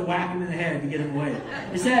angel has to whack him in the head to get him awake.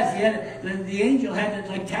 It says the angel had to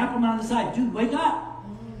like tap him on the side. Dude, wake up.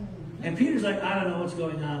 And Peter's like, I don't know what's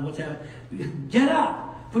going on. What's happening? Get up.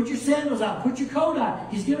 Put your sandals on. Put your coat on.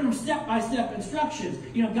 He's giving them step-by-step instructions.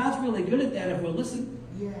 You know, God's really good at that if we'll listen.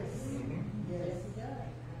 Yes.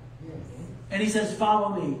 And he says,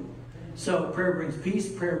 follow me. So prayer brings peace.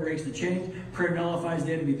 Prayer breaks the chains. Prayer nullifies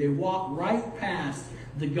the enemy. They walk right past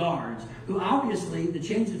the guards, who obviously, the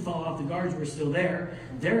chains had fallen off. The guards were still there.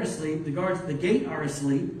 They're asleep. The guards at the gate are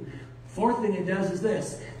asleep. Fourth thing it does is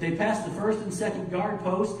this. They passed the first and second guard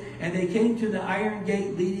post, and they came to the iron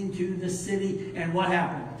gate leading to the city. And what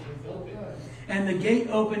happened? And the gate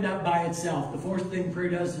opened up by itself. The fourth thing prayer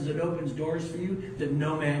does is it opens doors for you that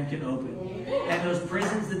no man can open. And those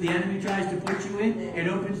prisons that the enemy tries to put you in, it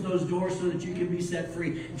opens those doors so that you can be set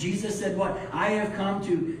free. Jesus said what? I have come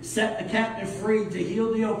to set the captive free, to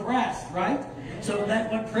heal the oppressed, right? So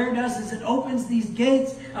that what prayer does is it opens these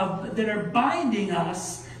gates that are binding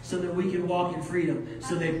us so that we can walk in freedom.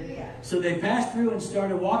 So they passed through and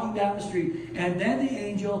started walking down the street. And then the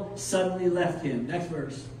angel suddenly left him. Next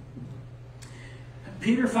verse.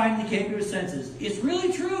 Peter finally came to his senses. It's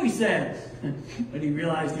really true, he said. But he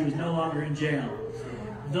realized he was no longer in jail.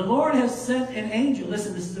 The Lord has sent an angel.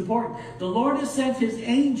 Listen, this is important. The Lord has sent his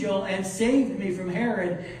angel and saved me from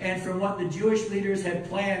Herod and from what the Jewish leaders had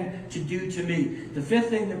planned to do to me. The fifth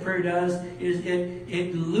thing that prayer does is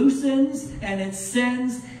it loosens and it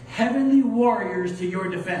sends heavenly warriors to your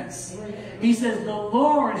defense. He says, the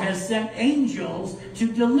Lord has sent angels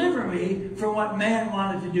to deliver me from what man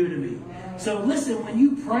wanted to do to me. So listen, when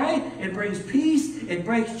you pray, it brings peace, it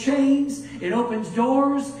breaks chains, it opens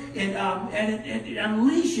doors, and it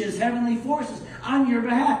unleashes heavenly forces on your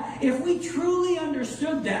behalf. If we truly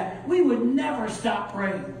understood that, we would never stop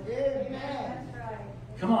praying. Amen.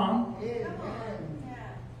 Come on. Amen.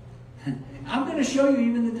 I'm going to show you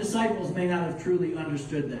even the disciples may not have truly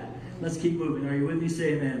understood that. Let's keep moving. Are you with me?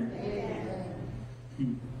 Say amen.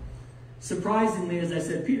 Amen. Surprisingly, as I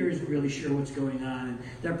said, Peter isn't really sure what's going on. And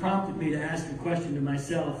that prompted me to ask a question to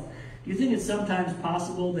myself. Do you think it's sometimes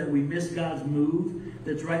possible that we miss God's move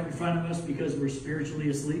that's right in front of us because we're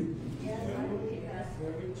spiritually asleep? Yes.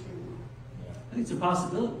 I think it's a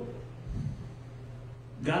possibility.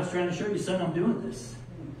 God's trying to show you, son, I'm doing this.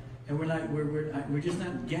 And we're just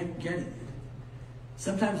not getting it.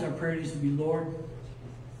 Sometimes our prayer needs to be, Lord,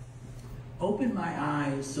 open my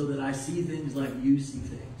eyes so that I see things like you see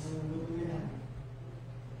things.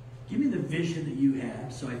 Give me the vision that you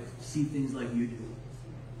have so I see things like you do.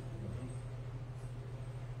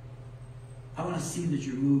 I want to see that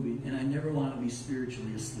you're moving, and I never want to be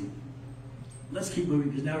spiritually asleep. Let's keep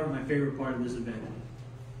moving, because now we're at my favorite part of this event.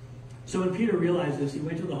 So when Peter realized this, he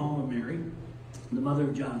went to the home of Mary, the mother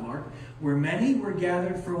of John Mark, where many were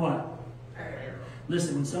gathered for what? Prayer.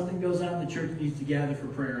 Listen, when something goes on, the church needs to gather for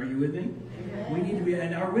prayer. Are you with me? We need to be,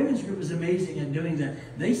 and our women's group is amazing at doing that.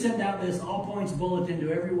 They send out this all-points bulletin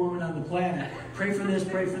to every woman on the planet. Pray for this,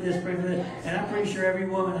 pray for this, pray for this. And I'm pretty sure every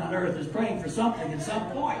woman on earth is praying for something at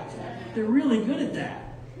some point. They're really good at that.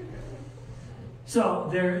 So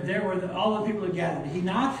there were all the people that gathered. He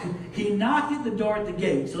knocked at the door at the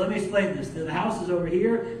gate. So let me explain this. The house is over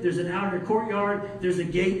here. There's an outer courtyard. There's a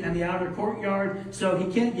gate on the outer courtyard. So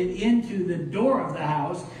he can't get into the door of the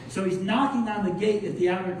house. So he's knocking on the gate at the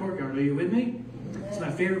outer courtyard. Are you with me? It's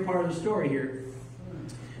my favorite part of the story here.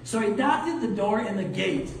 So he knocked at the door in the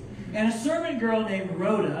gate. And a servant girl named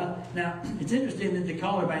Rhoda, now it's interesting that they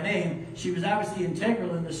call her by name. She was obviously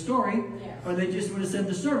integral in the story, or they just would have said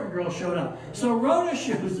the servant girl showed up. So Rhoda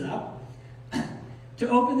shows up to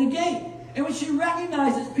open the gate. And when she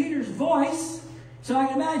recognizes Peter's voice, so I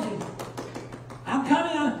can imagine, I'm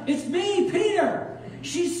coming on, it's me, Peter.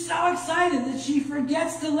 She's so excited that she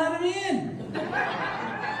forgets to let him in.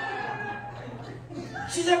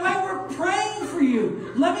 She said, wait, we're praying for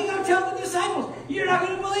you. Let me go tell the disciples. You're not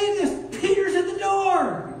going to believe this. Peter's at the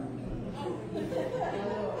door.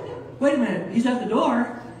 Wait a minute. He's at the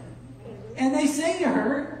door. And they say to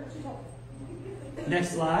her,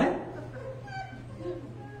 next slide.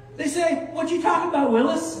 They say, what you talking about,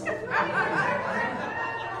 Willis?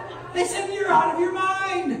 They said, you're out of your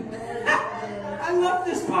mind. I love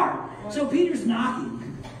this part. So Peter's knocking.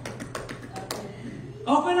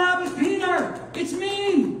 Open up, it's Peter. It's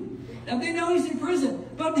me. Now they know he's in prison.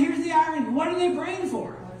 But here's the irony. What are they praying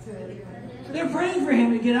for? They're praying for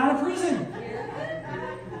him to get out of prison.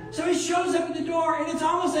 So he shows up at the door, and it's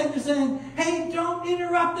almost like they're saying, hey, don't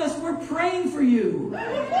interrupt us. We're praying for you.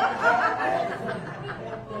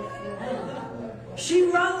 She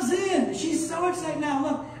runs in. She's so excited. Now,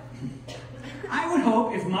 look, I would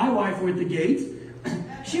hope if my wife were at the gate,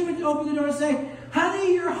 she would open the door and say,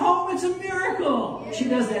 honey, you're home. It's a miracle. She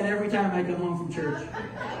does that every time I come home from church.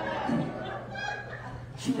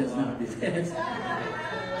 She does not do that.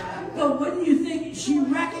 But wouldn't you think she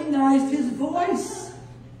recognized his voice?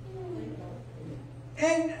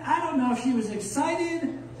 And I don't know if she was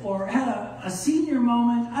excited or had a senior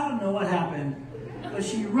moment. I don't know what happened. But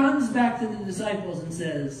she runs back to the disciples and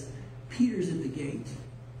says, Peter's at the gate.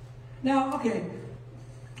 Now, okay.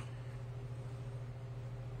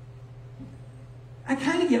 I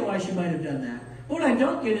kind of get why she might have done that. What I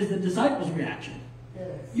don't get is the disciples' reaction. Yes.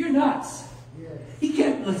 You're nuts. Yes. He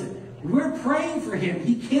can't, listen, we're praying for him.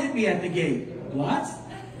 He can't be at the gate. What?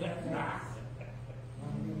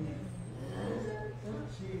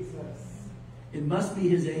 It must be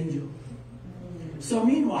his angel. So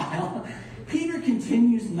meanwhile, Peter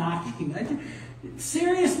continues knocking.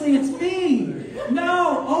 Seriously, it's me.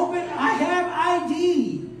 No, open, I have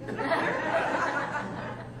ID.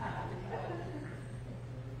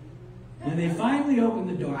 When they finally opened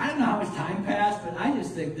the door, I don't know how much time passed, but I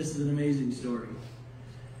just think this is an amazing story.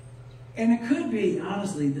 And it could be,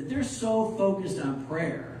 honestly, that they're so focused on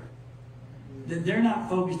prayer that they're not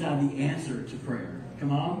focused on the answer to prayer.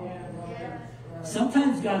 Come on?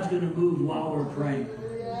 Sometimes God's going to move while we're praying.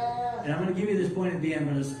 And I'm going to give you this point at the end,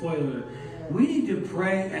 but a spoiler it. We need to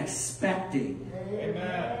pray expecting,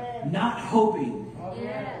 not hoping.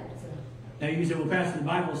 Now you say, well, Pastor, the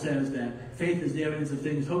Bible says that faith is the evidence of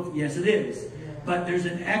things hoped for. Yes, it is. But there's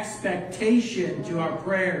an expectation to our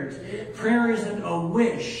prayers. Prayer isn't a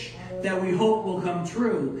wish. that we hope will come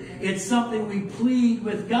true. It's something we plead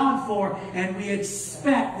with God for, and we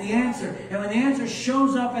expect the answer. And when the answer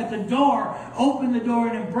shows up at the door, open the door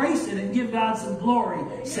and embrace it and give God some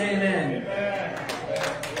glory. Say amen.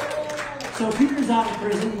 So Peter's out of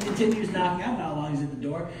prison. He continues knocking. I don't know how long he's at the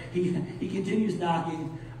door. He continues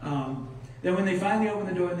knocking. Then when they finally opened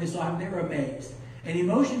the door and they saw him, they were amazed. And he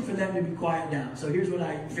motioned for them to be quiet down. So here's what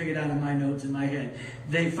I figured out in my notes in my head.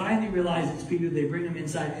 They finally realize it's Peter. They bring him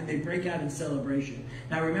inside and they break out in celebration.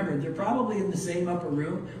 Now remember, they're probably in the same upper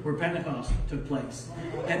room where Pentecost took place.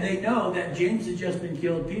 And they know that James has just been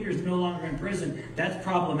killed. Peter's no longer in prison. That's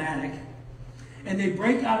problematic. And they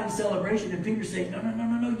break out in celebration. And Peter's saying, no, no, no,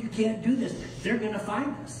 no, no, you can't do this. They're going to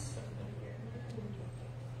find us.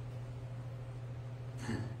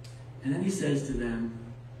 And then he says to them,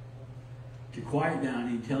 to quiet down,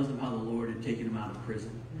 he tells them how the Lord had taken him out of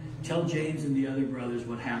prison. Tell James and the other brothers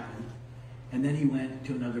what happened. And then he went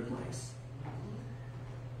to another place.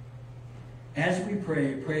 As we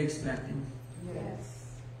pray, pray expecting.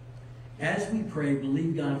 Yes. As we pray,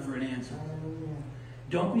 believe God for an answer.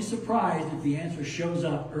 Don't be surprised if the answer shows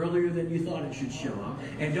up earlier than you thought it should show up.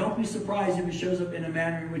 And don't be surprised if it shows up in a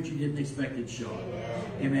manner in which you didn't expect it to show up.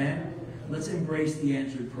 Amen? Let's embrace the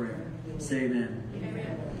answered prayer. Say amen.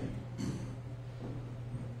 Amen.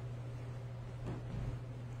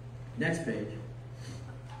 Next page.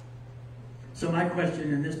 So my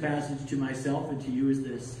question in this passage to myself and to you is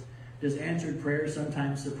this. Does answered prayer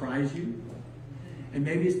sometimes surprise you? And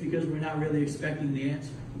maybe it's because we're not really expecting the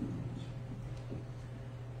answer.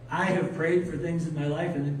 I have prayed for things in my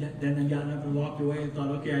life and then gotten up and walked away and thought,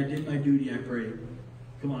 okay, I did my duty, I prayed.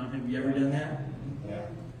 Come on, have you ever done that? Yeah.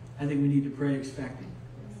 I think we need to pray expecting.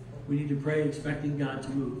 We need to pray expecting God to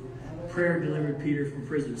move. Prayer delivered Peter from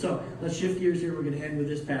prison. So let's shift gears here. We're going to end with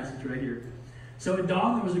this passage right here. So at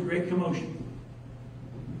dawn there was a great commotion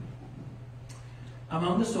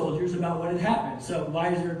among the soldiers about what had happened. So why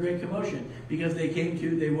is there a great commotion? Because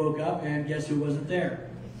they woke up, and guess who wasn't there?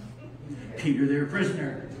 Peter, their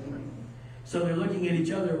prisoner. So they're looking at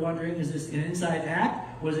each other wondering, is this an inside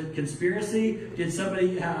act? Was it conspiracy? Did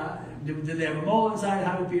somebody, did they have a mole inside?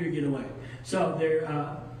 How did Peter get away? So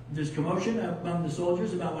there's commotion among the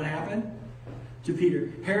soldiers about what happened to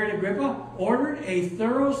Peter. Herod Agrippa ordered a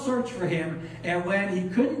thorough search for him, and when he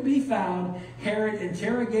couldn't be found, Herod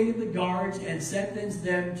interrogated the guards and sentenced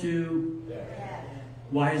them to death.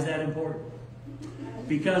 Why is that important?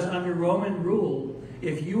 Because under Roman rule,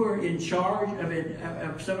 if you were in charge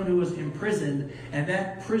of someone who was imprisoned and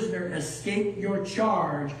that prisoner escaped your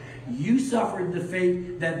charge, you suffered the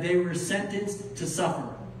fate that they were sentenced to suffer.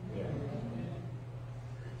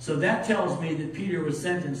 So that tells me that Peter was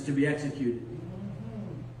sentenced to be executed.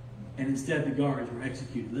 And instead the guards were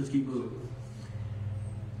executed. Let's keep moving.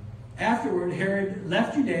 Afterward, Herod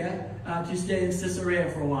left Judea to stay in Caesarea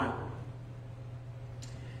for a while.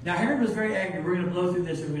 Now Herod was very angry. We're going to blow through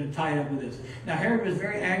this and we're going to tie it up with this. Now Herod was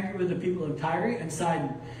very angry with the people of Tyre and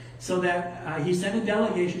Sidon, so that he sent a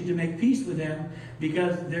delegation to make peace with them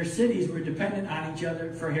because their cities were dependent on each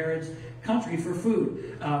other for Herod's country for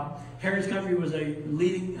food. Herod's country was a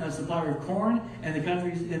leading supplier of corn, and the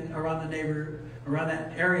countries around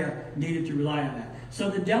that area needed to rely on that. So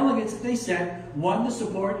the delegates that they sent won the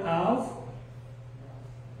support of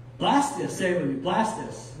Blastus. Say it with me,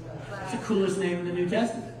 Blastus. It's the coolest name in the New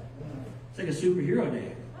Testament. It's like a superhero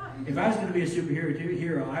name. If I was going to be a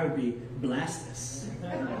superhero, I would be Blastus.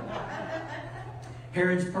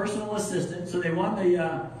 Herod's personal assistant. So they won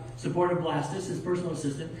the support of Blastus, his personal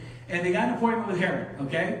assistant, and they got an appointment with Herod,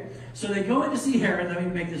 okay? So they go in to see Herod. Let me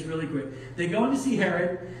make this really quick. They go in to see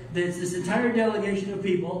Herod. There's this entire delegation of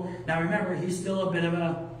people. Now remember, he's still a bit of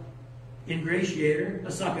a ingratiator,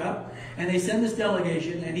 a suck-up. And they send this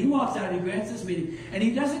delegation, and he walks out, he grants this meeting, and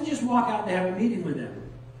he doesn't just walk out to have a meeting with them.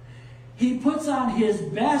 He puts on his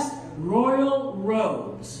best royal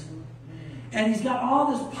robes, and he's got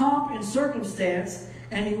all this pomp and circumstance,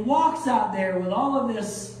 and he walks out there with all of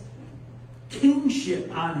this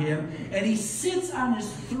kingship on him, and he sits on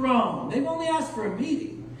his throne. They've only asked for a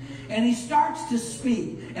meeting. And he starts to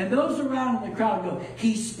speak, and those around in the crowd go,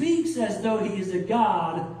 he speaks as though he is a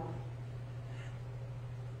god.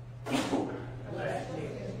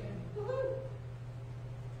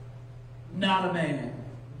 Not a man.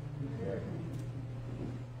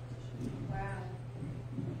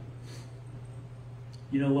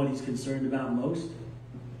 You know what he's concerned about most?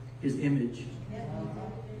 His image.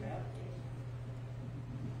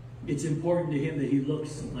 It's important to him that he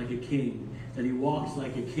looks like a king, that he walks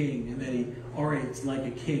like a king, and that he orates like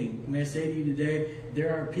a king. May I say to you today,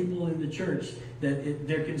 there are people in the church that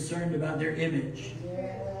they're concerned about their image.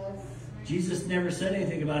 Jesus never said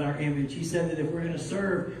anything about our image. He said that if we're going to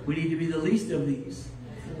serve, we need to be the least of these.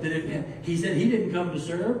 He said he didn't come to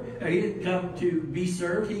serve, or he didn't come to be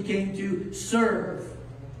served. He came to serve.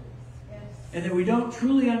 And that we don't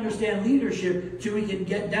truly understand leadership till we can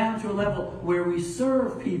get down to a level where we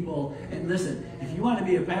serve people. And listen, if you want to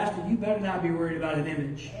be a pastor, you better not be worried about an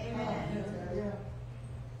image.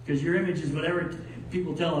 Because your image is whatever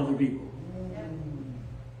people tell other people.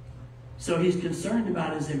 So he's concerned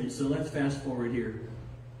about his image. So let's fast forward here.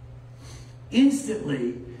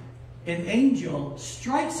 Instantly, an angel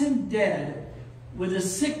strikes him dead with a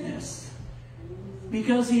sickness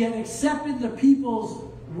because he had accepted the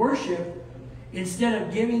people's worship instead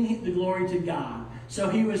of giving the glory to God. So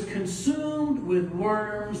he was consumed with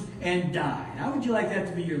worms and died. How would you like that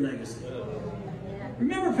to be your legacy?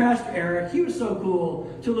 Remember Pastor Eric? He was so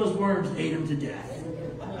cool till those worms ate him to death.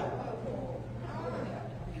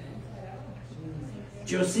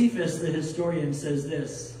 Josephus, the historian, says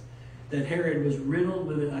this, that Herod was riddled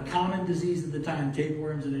with a common disease at the time.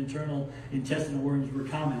 Tapeworms and internal intestinal worms were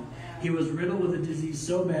common. He was riddled with a disease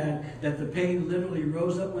so bad that the pain literally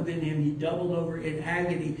rose up within him. He doubled over in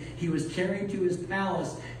agony. He was carried to his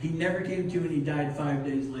palace. He never came to, and he died 5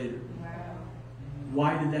 days later.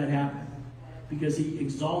 Why did that happen? Because he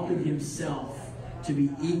exalted himself to be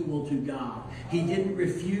equal to God. He didn't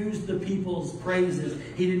refuse the people's praises.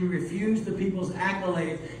 He didn't refuse the people's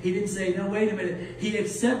accolades. He didn't say, no, wait a minute. He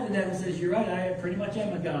accepted that and says, you're right, I pretty much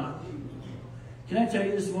am a God. Can I tell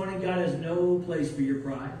you this morning, God has no place for your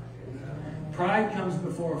pride. Pride comes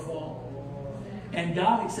before a fall. And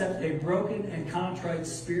God accepts a broken and contrite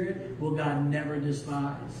spirit will God never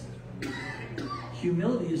despise.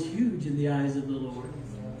 Humility is huge in the eyes of the Lord.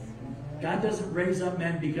 God doesn't raise up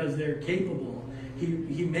men because they're capable.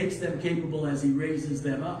 He makes them capable as he raises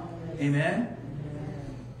them up. Amen?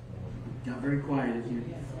 Got very quiet in here.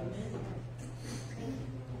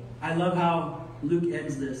 I love how Luke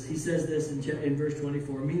ends this. He says this in verse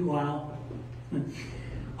 24. Meanwhile,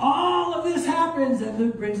 all of this happens, and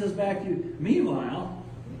Luke brings us back to, meanwhile,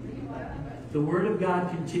 the word of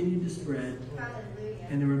God continued to spread,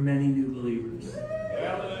 and there were many new believers.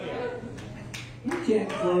 You can't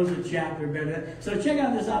close a chapter better. So check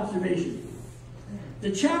out this observation. The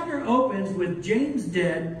chapter opens with James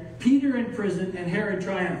dead, Peter in prison, and Herod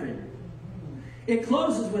triumphing. It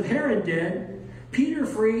closes with Herod dead, Peter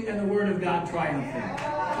free, and the word of God triumphing.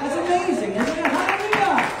 That's amazing, isn't it?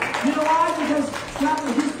 Hallelujah! You know why? Because throughout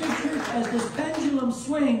the history of church, as this pendulum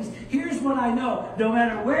swings, here's what I know. No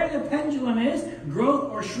matter where the pendulum is,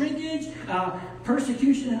 growth or shrinkage,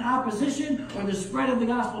 persecution and opposition, or the spread of the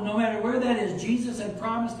gospel, no matter where that is, Jesus had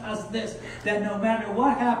promised us this, that no matter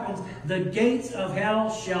what happens, the gates of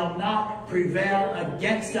hell shall not prevail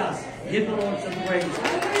against us. Give the Lord some praise.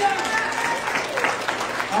 Hallelujah!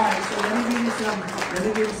 All right, so let me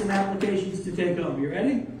give you some applications to take home. You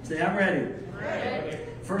ready? Say, I'm ready. Ready.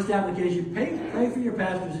 First application, pray for your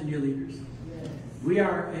pastors and your leaders. We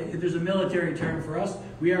are, there's a military term for us,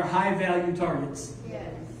 we are high-value targets.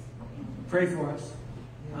 Yes. Pray for us.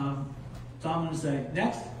 That's all I'm going to say.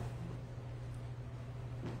 Next.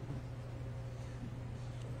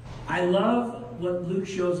 I love what Luke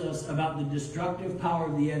shows us about the destructive power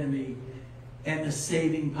of the enemy and the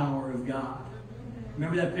saving power of God.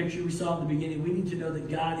 Remember that picture we saw at the beginning? We need to know that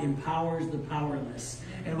God empowers the powerless.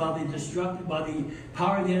 And while the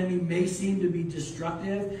power of the enemy may seem to be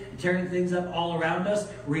destructive, tearing things up all around us,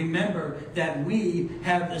 remember that we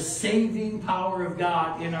have the saving power of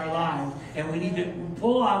God in our lives. And we need to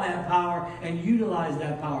pull on that power and utilize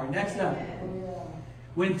that power. Next up.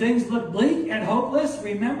 When things look bleak and hopeless,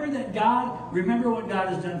 remember what God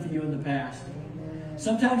has done for you in the past.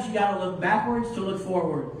 Sometimes you got to look backwards to look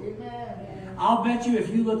forward. I'll bet you if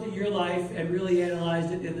you looked at your life and really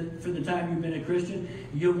analyzed it for the time you've been a Christian,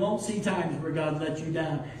 you won't see times where God let you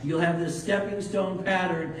down. You'll have this stepping stone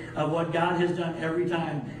pattern of what God has done every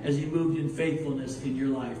time as He moved in faithfulness in your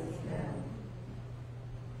life.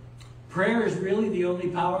 Prayer is really the only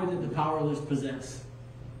power that the powerless possess.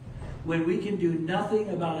 When we can do nothing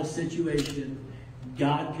about a situation,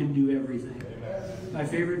 God can do everything. My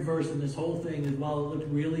favorite verse in this whole thing is, while it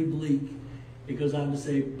looked really bleak, it goes on to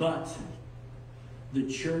say, but the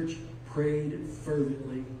church prayed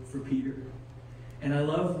fervently for Peter. And I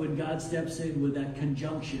love when God steps in with that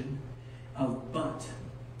conjunction of but.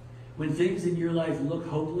 When things in your life look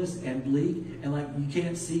hopeless and bleak and like you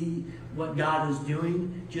can't see what God is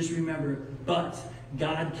doing, just remember, but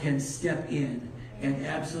God can step in and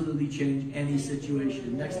absolutely change any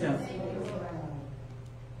situation. Next up.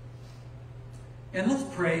 And let's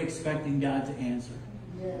pray expecting God to answer,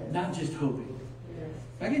 not just hoping.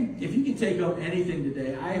 If you can take home anything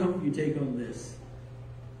today, I hope you take home this.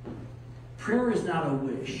 Prayer is not a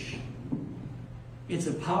wish. It's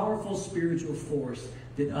a powerful spiritual force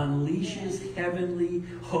that unleashes heavenly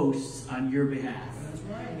hosts on your behalf.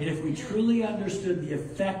 And if we truly understood the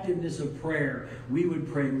effectiveness of prayer, we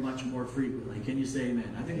would pray much more frequently. Can you say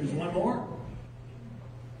amen? I think there's one more.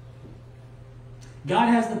 God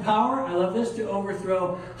has the power, I love this, to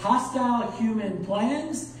overthrow hostile human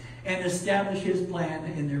plans and establish his plan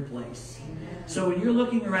in their place. So when you're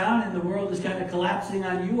looking around and the world is kind of collapsing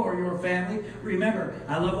on you or your family, remember,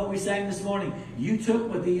 I love what we sang this morning. You took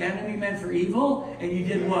what the enemy meant for evil and you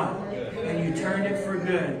did what? And you turned it for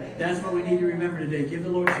good. That's what we need to remember today. Give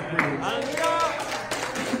the Lord some praise.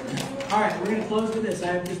 All right, we're going to close with this.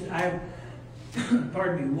 I have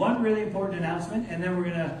pardon me, one really important announcement, and then we're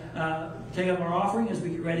going to take up our offering as we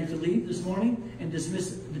get ready to leave this morning and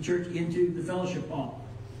dismiss the church into the fellowship hall.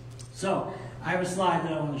 So, I have a slide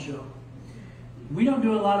that I want to show. We don't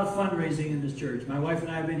do a lot of fundraising in this church. My wife and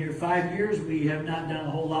I have been here 5 years. We have not done a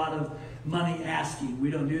whole lot of money asking. We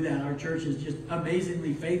don't do that. Our church is just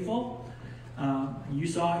amazingly faithful. You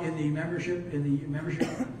saw in the membership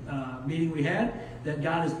meeting we had that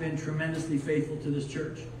God has been tremendously faithful to this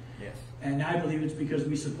church. Yes. And I believe it's because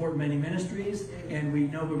we support many ministries and we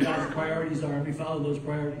know what God's priorities are and we follow those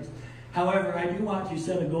priorities. However, I do want to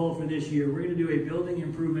set a goal for this year. We're going to do a building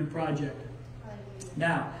improvement project.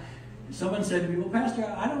 Now, someone said to me, well,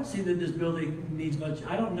 Pastor, I don't see that this building needs much.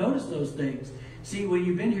 I don't notice those things. See, when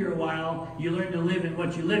you've been here a while, you learn to live in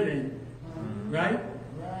what you live in. Right?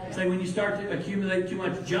 It's like when you start to accumulate too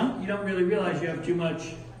much junk, you don't really realize you have too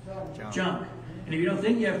much junk. And if you don't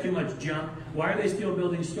think you have too much junk, why are they still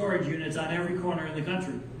building storage units on every corner in the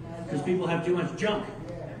country? Because people have too much junk.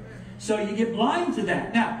 So you get blind to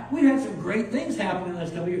that. Now, we've had some great things happen in the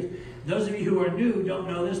last couple of years. Those of you who are new don't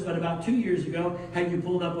know this, but about 2 years ago, had you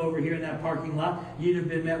pulled up over here in that parking lot, you'd have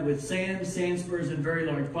been met with sand, sand spurs, and very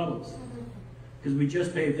large puddles. Because we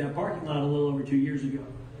just paved that parking lot a little over 2 years ago.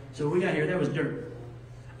 So when we got here, that was dirt.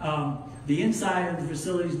 The inside of the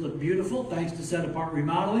facilities look beautiful, thanks to set-apart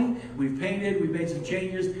remodeling. We've painted, we've made some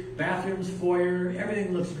changes, bathrooms, foyer,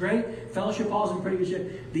 everything looks great. Fellowship hall's in pretty good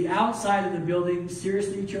shape. The outside of the building,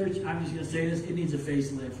 seriously, church, I'm just going to say this, it needs a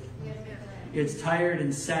facelift. It's tired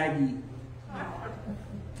and saggy.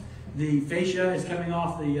 The fascia is coming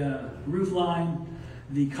off the roof line.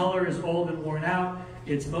 The color is old and worn out.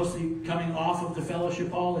 It's mostly coming off of the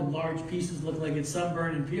fellowship hall in large pieces, look like it's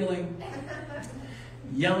sunburned and peeling.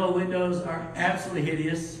 Yellow windows are absolutely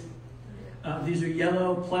hideous. These are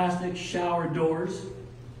yellow plastic shower doors.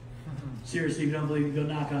 Seriously, if you don't believe me, go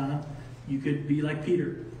knock on them. You could be like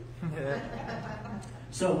Peter.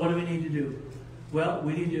 So what do we need to do? Well,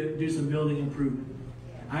 we need to do some building improvement.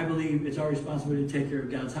 I believe it's our responsibility to take care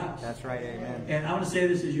of God's house. That's right, amen. And I want to say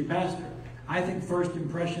this as your pastor. I think first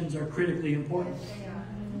impressions are critically important.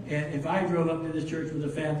 And if I drove up to this church with a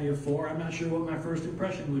family of 4, I'm not sure what my first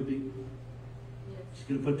impression would be. Just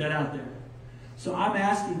going to put that out there. So I'm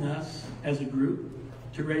asking us as a group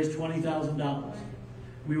to raise $20,000.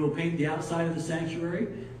 We will paint the outside of the sanctuary,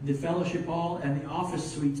 the fellowship hall, and the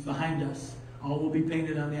office suites behind us. All will be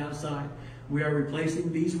painted on the outside. We are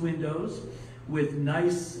replacing these windows with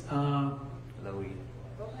nice opaque.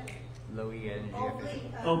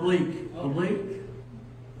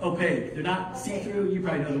 They're not see-through. You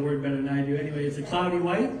probably know the word better than I do. Anyway, it's a cloudy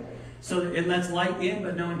white, so that it lets light in,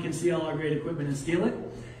 but no one can see all our great equipment and steal it.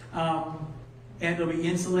 And they'll be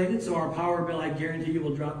insulated, so our power bill, I guarantee you,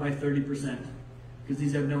 will drop by 30%, because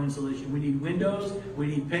these have no insulation. We need windows, we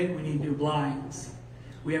need paint, we need new blinds.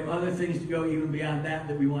 We have other things to go even beyond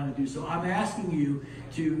that we want to do. So I'm asking you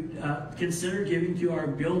to consider giving to our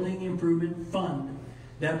building improvement fund.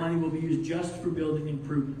 That money will be used just for building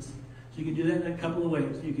improvements. So you can do that in a couple of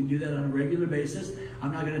ways. You can do that on a regular basis.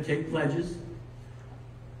 I'm not going to take pledges.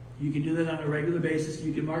 You can do that on a regular basis.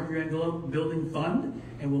 You can mark your envelope building fund,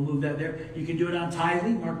 and we'll move that there. You can do it on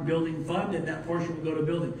tithing, mark building fund, and that portion will go to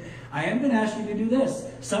building. I am going to ask you to do this.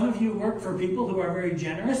 Some of you work for people who are very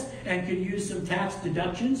generous and could use some tax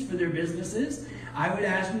deductions for their businesses. I would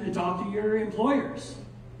ask you to talk to your employers,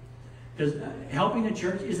 because helping a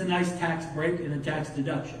church is a nice tax break and a tax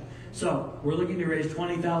deduction. So we're looking to raise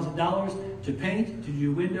 $20,000 to paint, to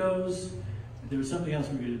do windows. There was something else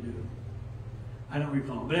we were going to do. I don't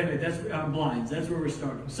recall. But anyway, that's blinds. That's where we're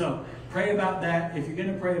starting. So pray about that. If you're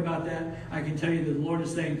going to pray about that, I can tell you that the Lord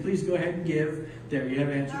is saying, please go ahead and give. There, you have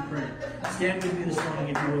answered prayer. Stand with me this morning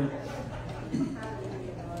if you would.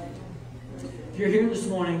 If you're here this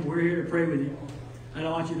morning, we're here to pray with you. I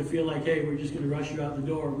don't want you to feel like, hey, we're just going to rush you out the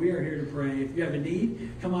door. We are here to pray. If you have a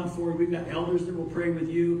need, come on forward. We've got elders that will pray with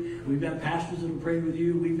you. We've got pastors that will pray with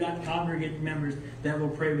you. We've got congregant members that will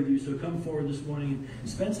pray with you. So come forward this morning and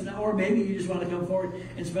spend some hour. Maybe you just want to come forward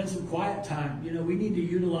and spend some quiet time. You know, we need to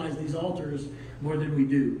utilize these altars more than we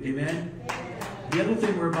do. Amen? The other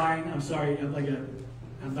thing we're buying, I'm sorry,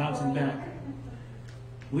 I'm bouncing back.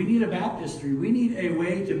 We need a baptistry. We need a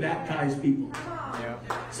way to baptize people.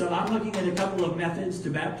 So I'm looking at a couple of methods to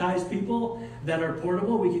baptize people that are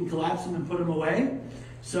portable. We can collapse them and put them away.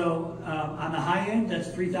 So on the high end, that's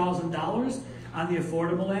 $3,000. On the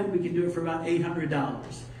affordable end, we can do it for about $800.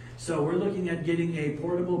 So we're looking at getting a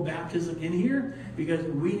portable baptism in here because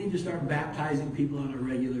we need to start baptizing people on a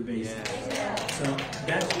regular basis. So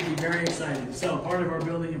that's going to be very exciting. So part of our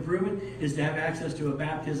building improvement is to have access to a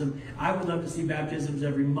baptism. I would love to see baptisms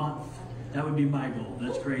every month. That would be my goal.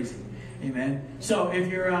 That's crazy. Amen. So if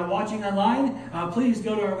you're watching online, please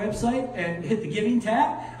go to our website and hit the giving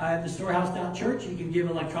tab at thestorehouse.church. You can give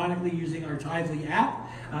electronically using our Tithely app.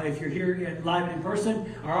 If you're here live in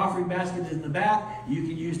person, our offering basket is in the back. You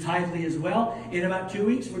can use Tithely as well. In about 2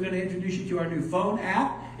 weeks, we're going to introduce you to our new phone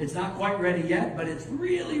app. It's not quite ready yet, but it's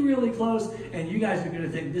really, really close. And you guys are going to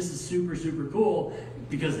think this is super, super cool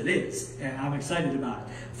because it is. And I'm excited about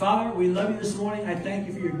it. Father, we love you this morning. I thank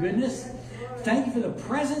you for your goodness. Thank you for the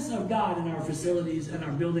presence of God in our facilities and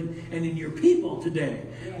our building and in your people today.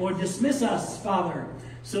 Lord, dismiss us, Father,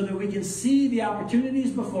 so that we can see the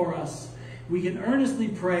opportunities before us. We can earnestly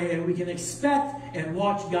pray and we can expect and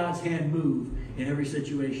watch God's hand move in every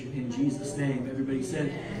situation. In Jesus' name, everybody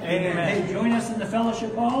said, amen. Hey, join us in the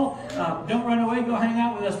fellowship hall. Don't run away. Go hang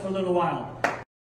out with us for a little while.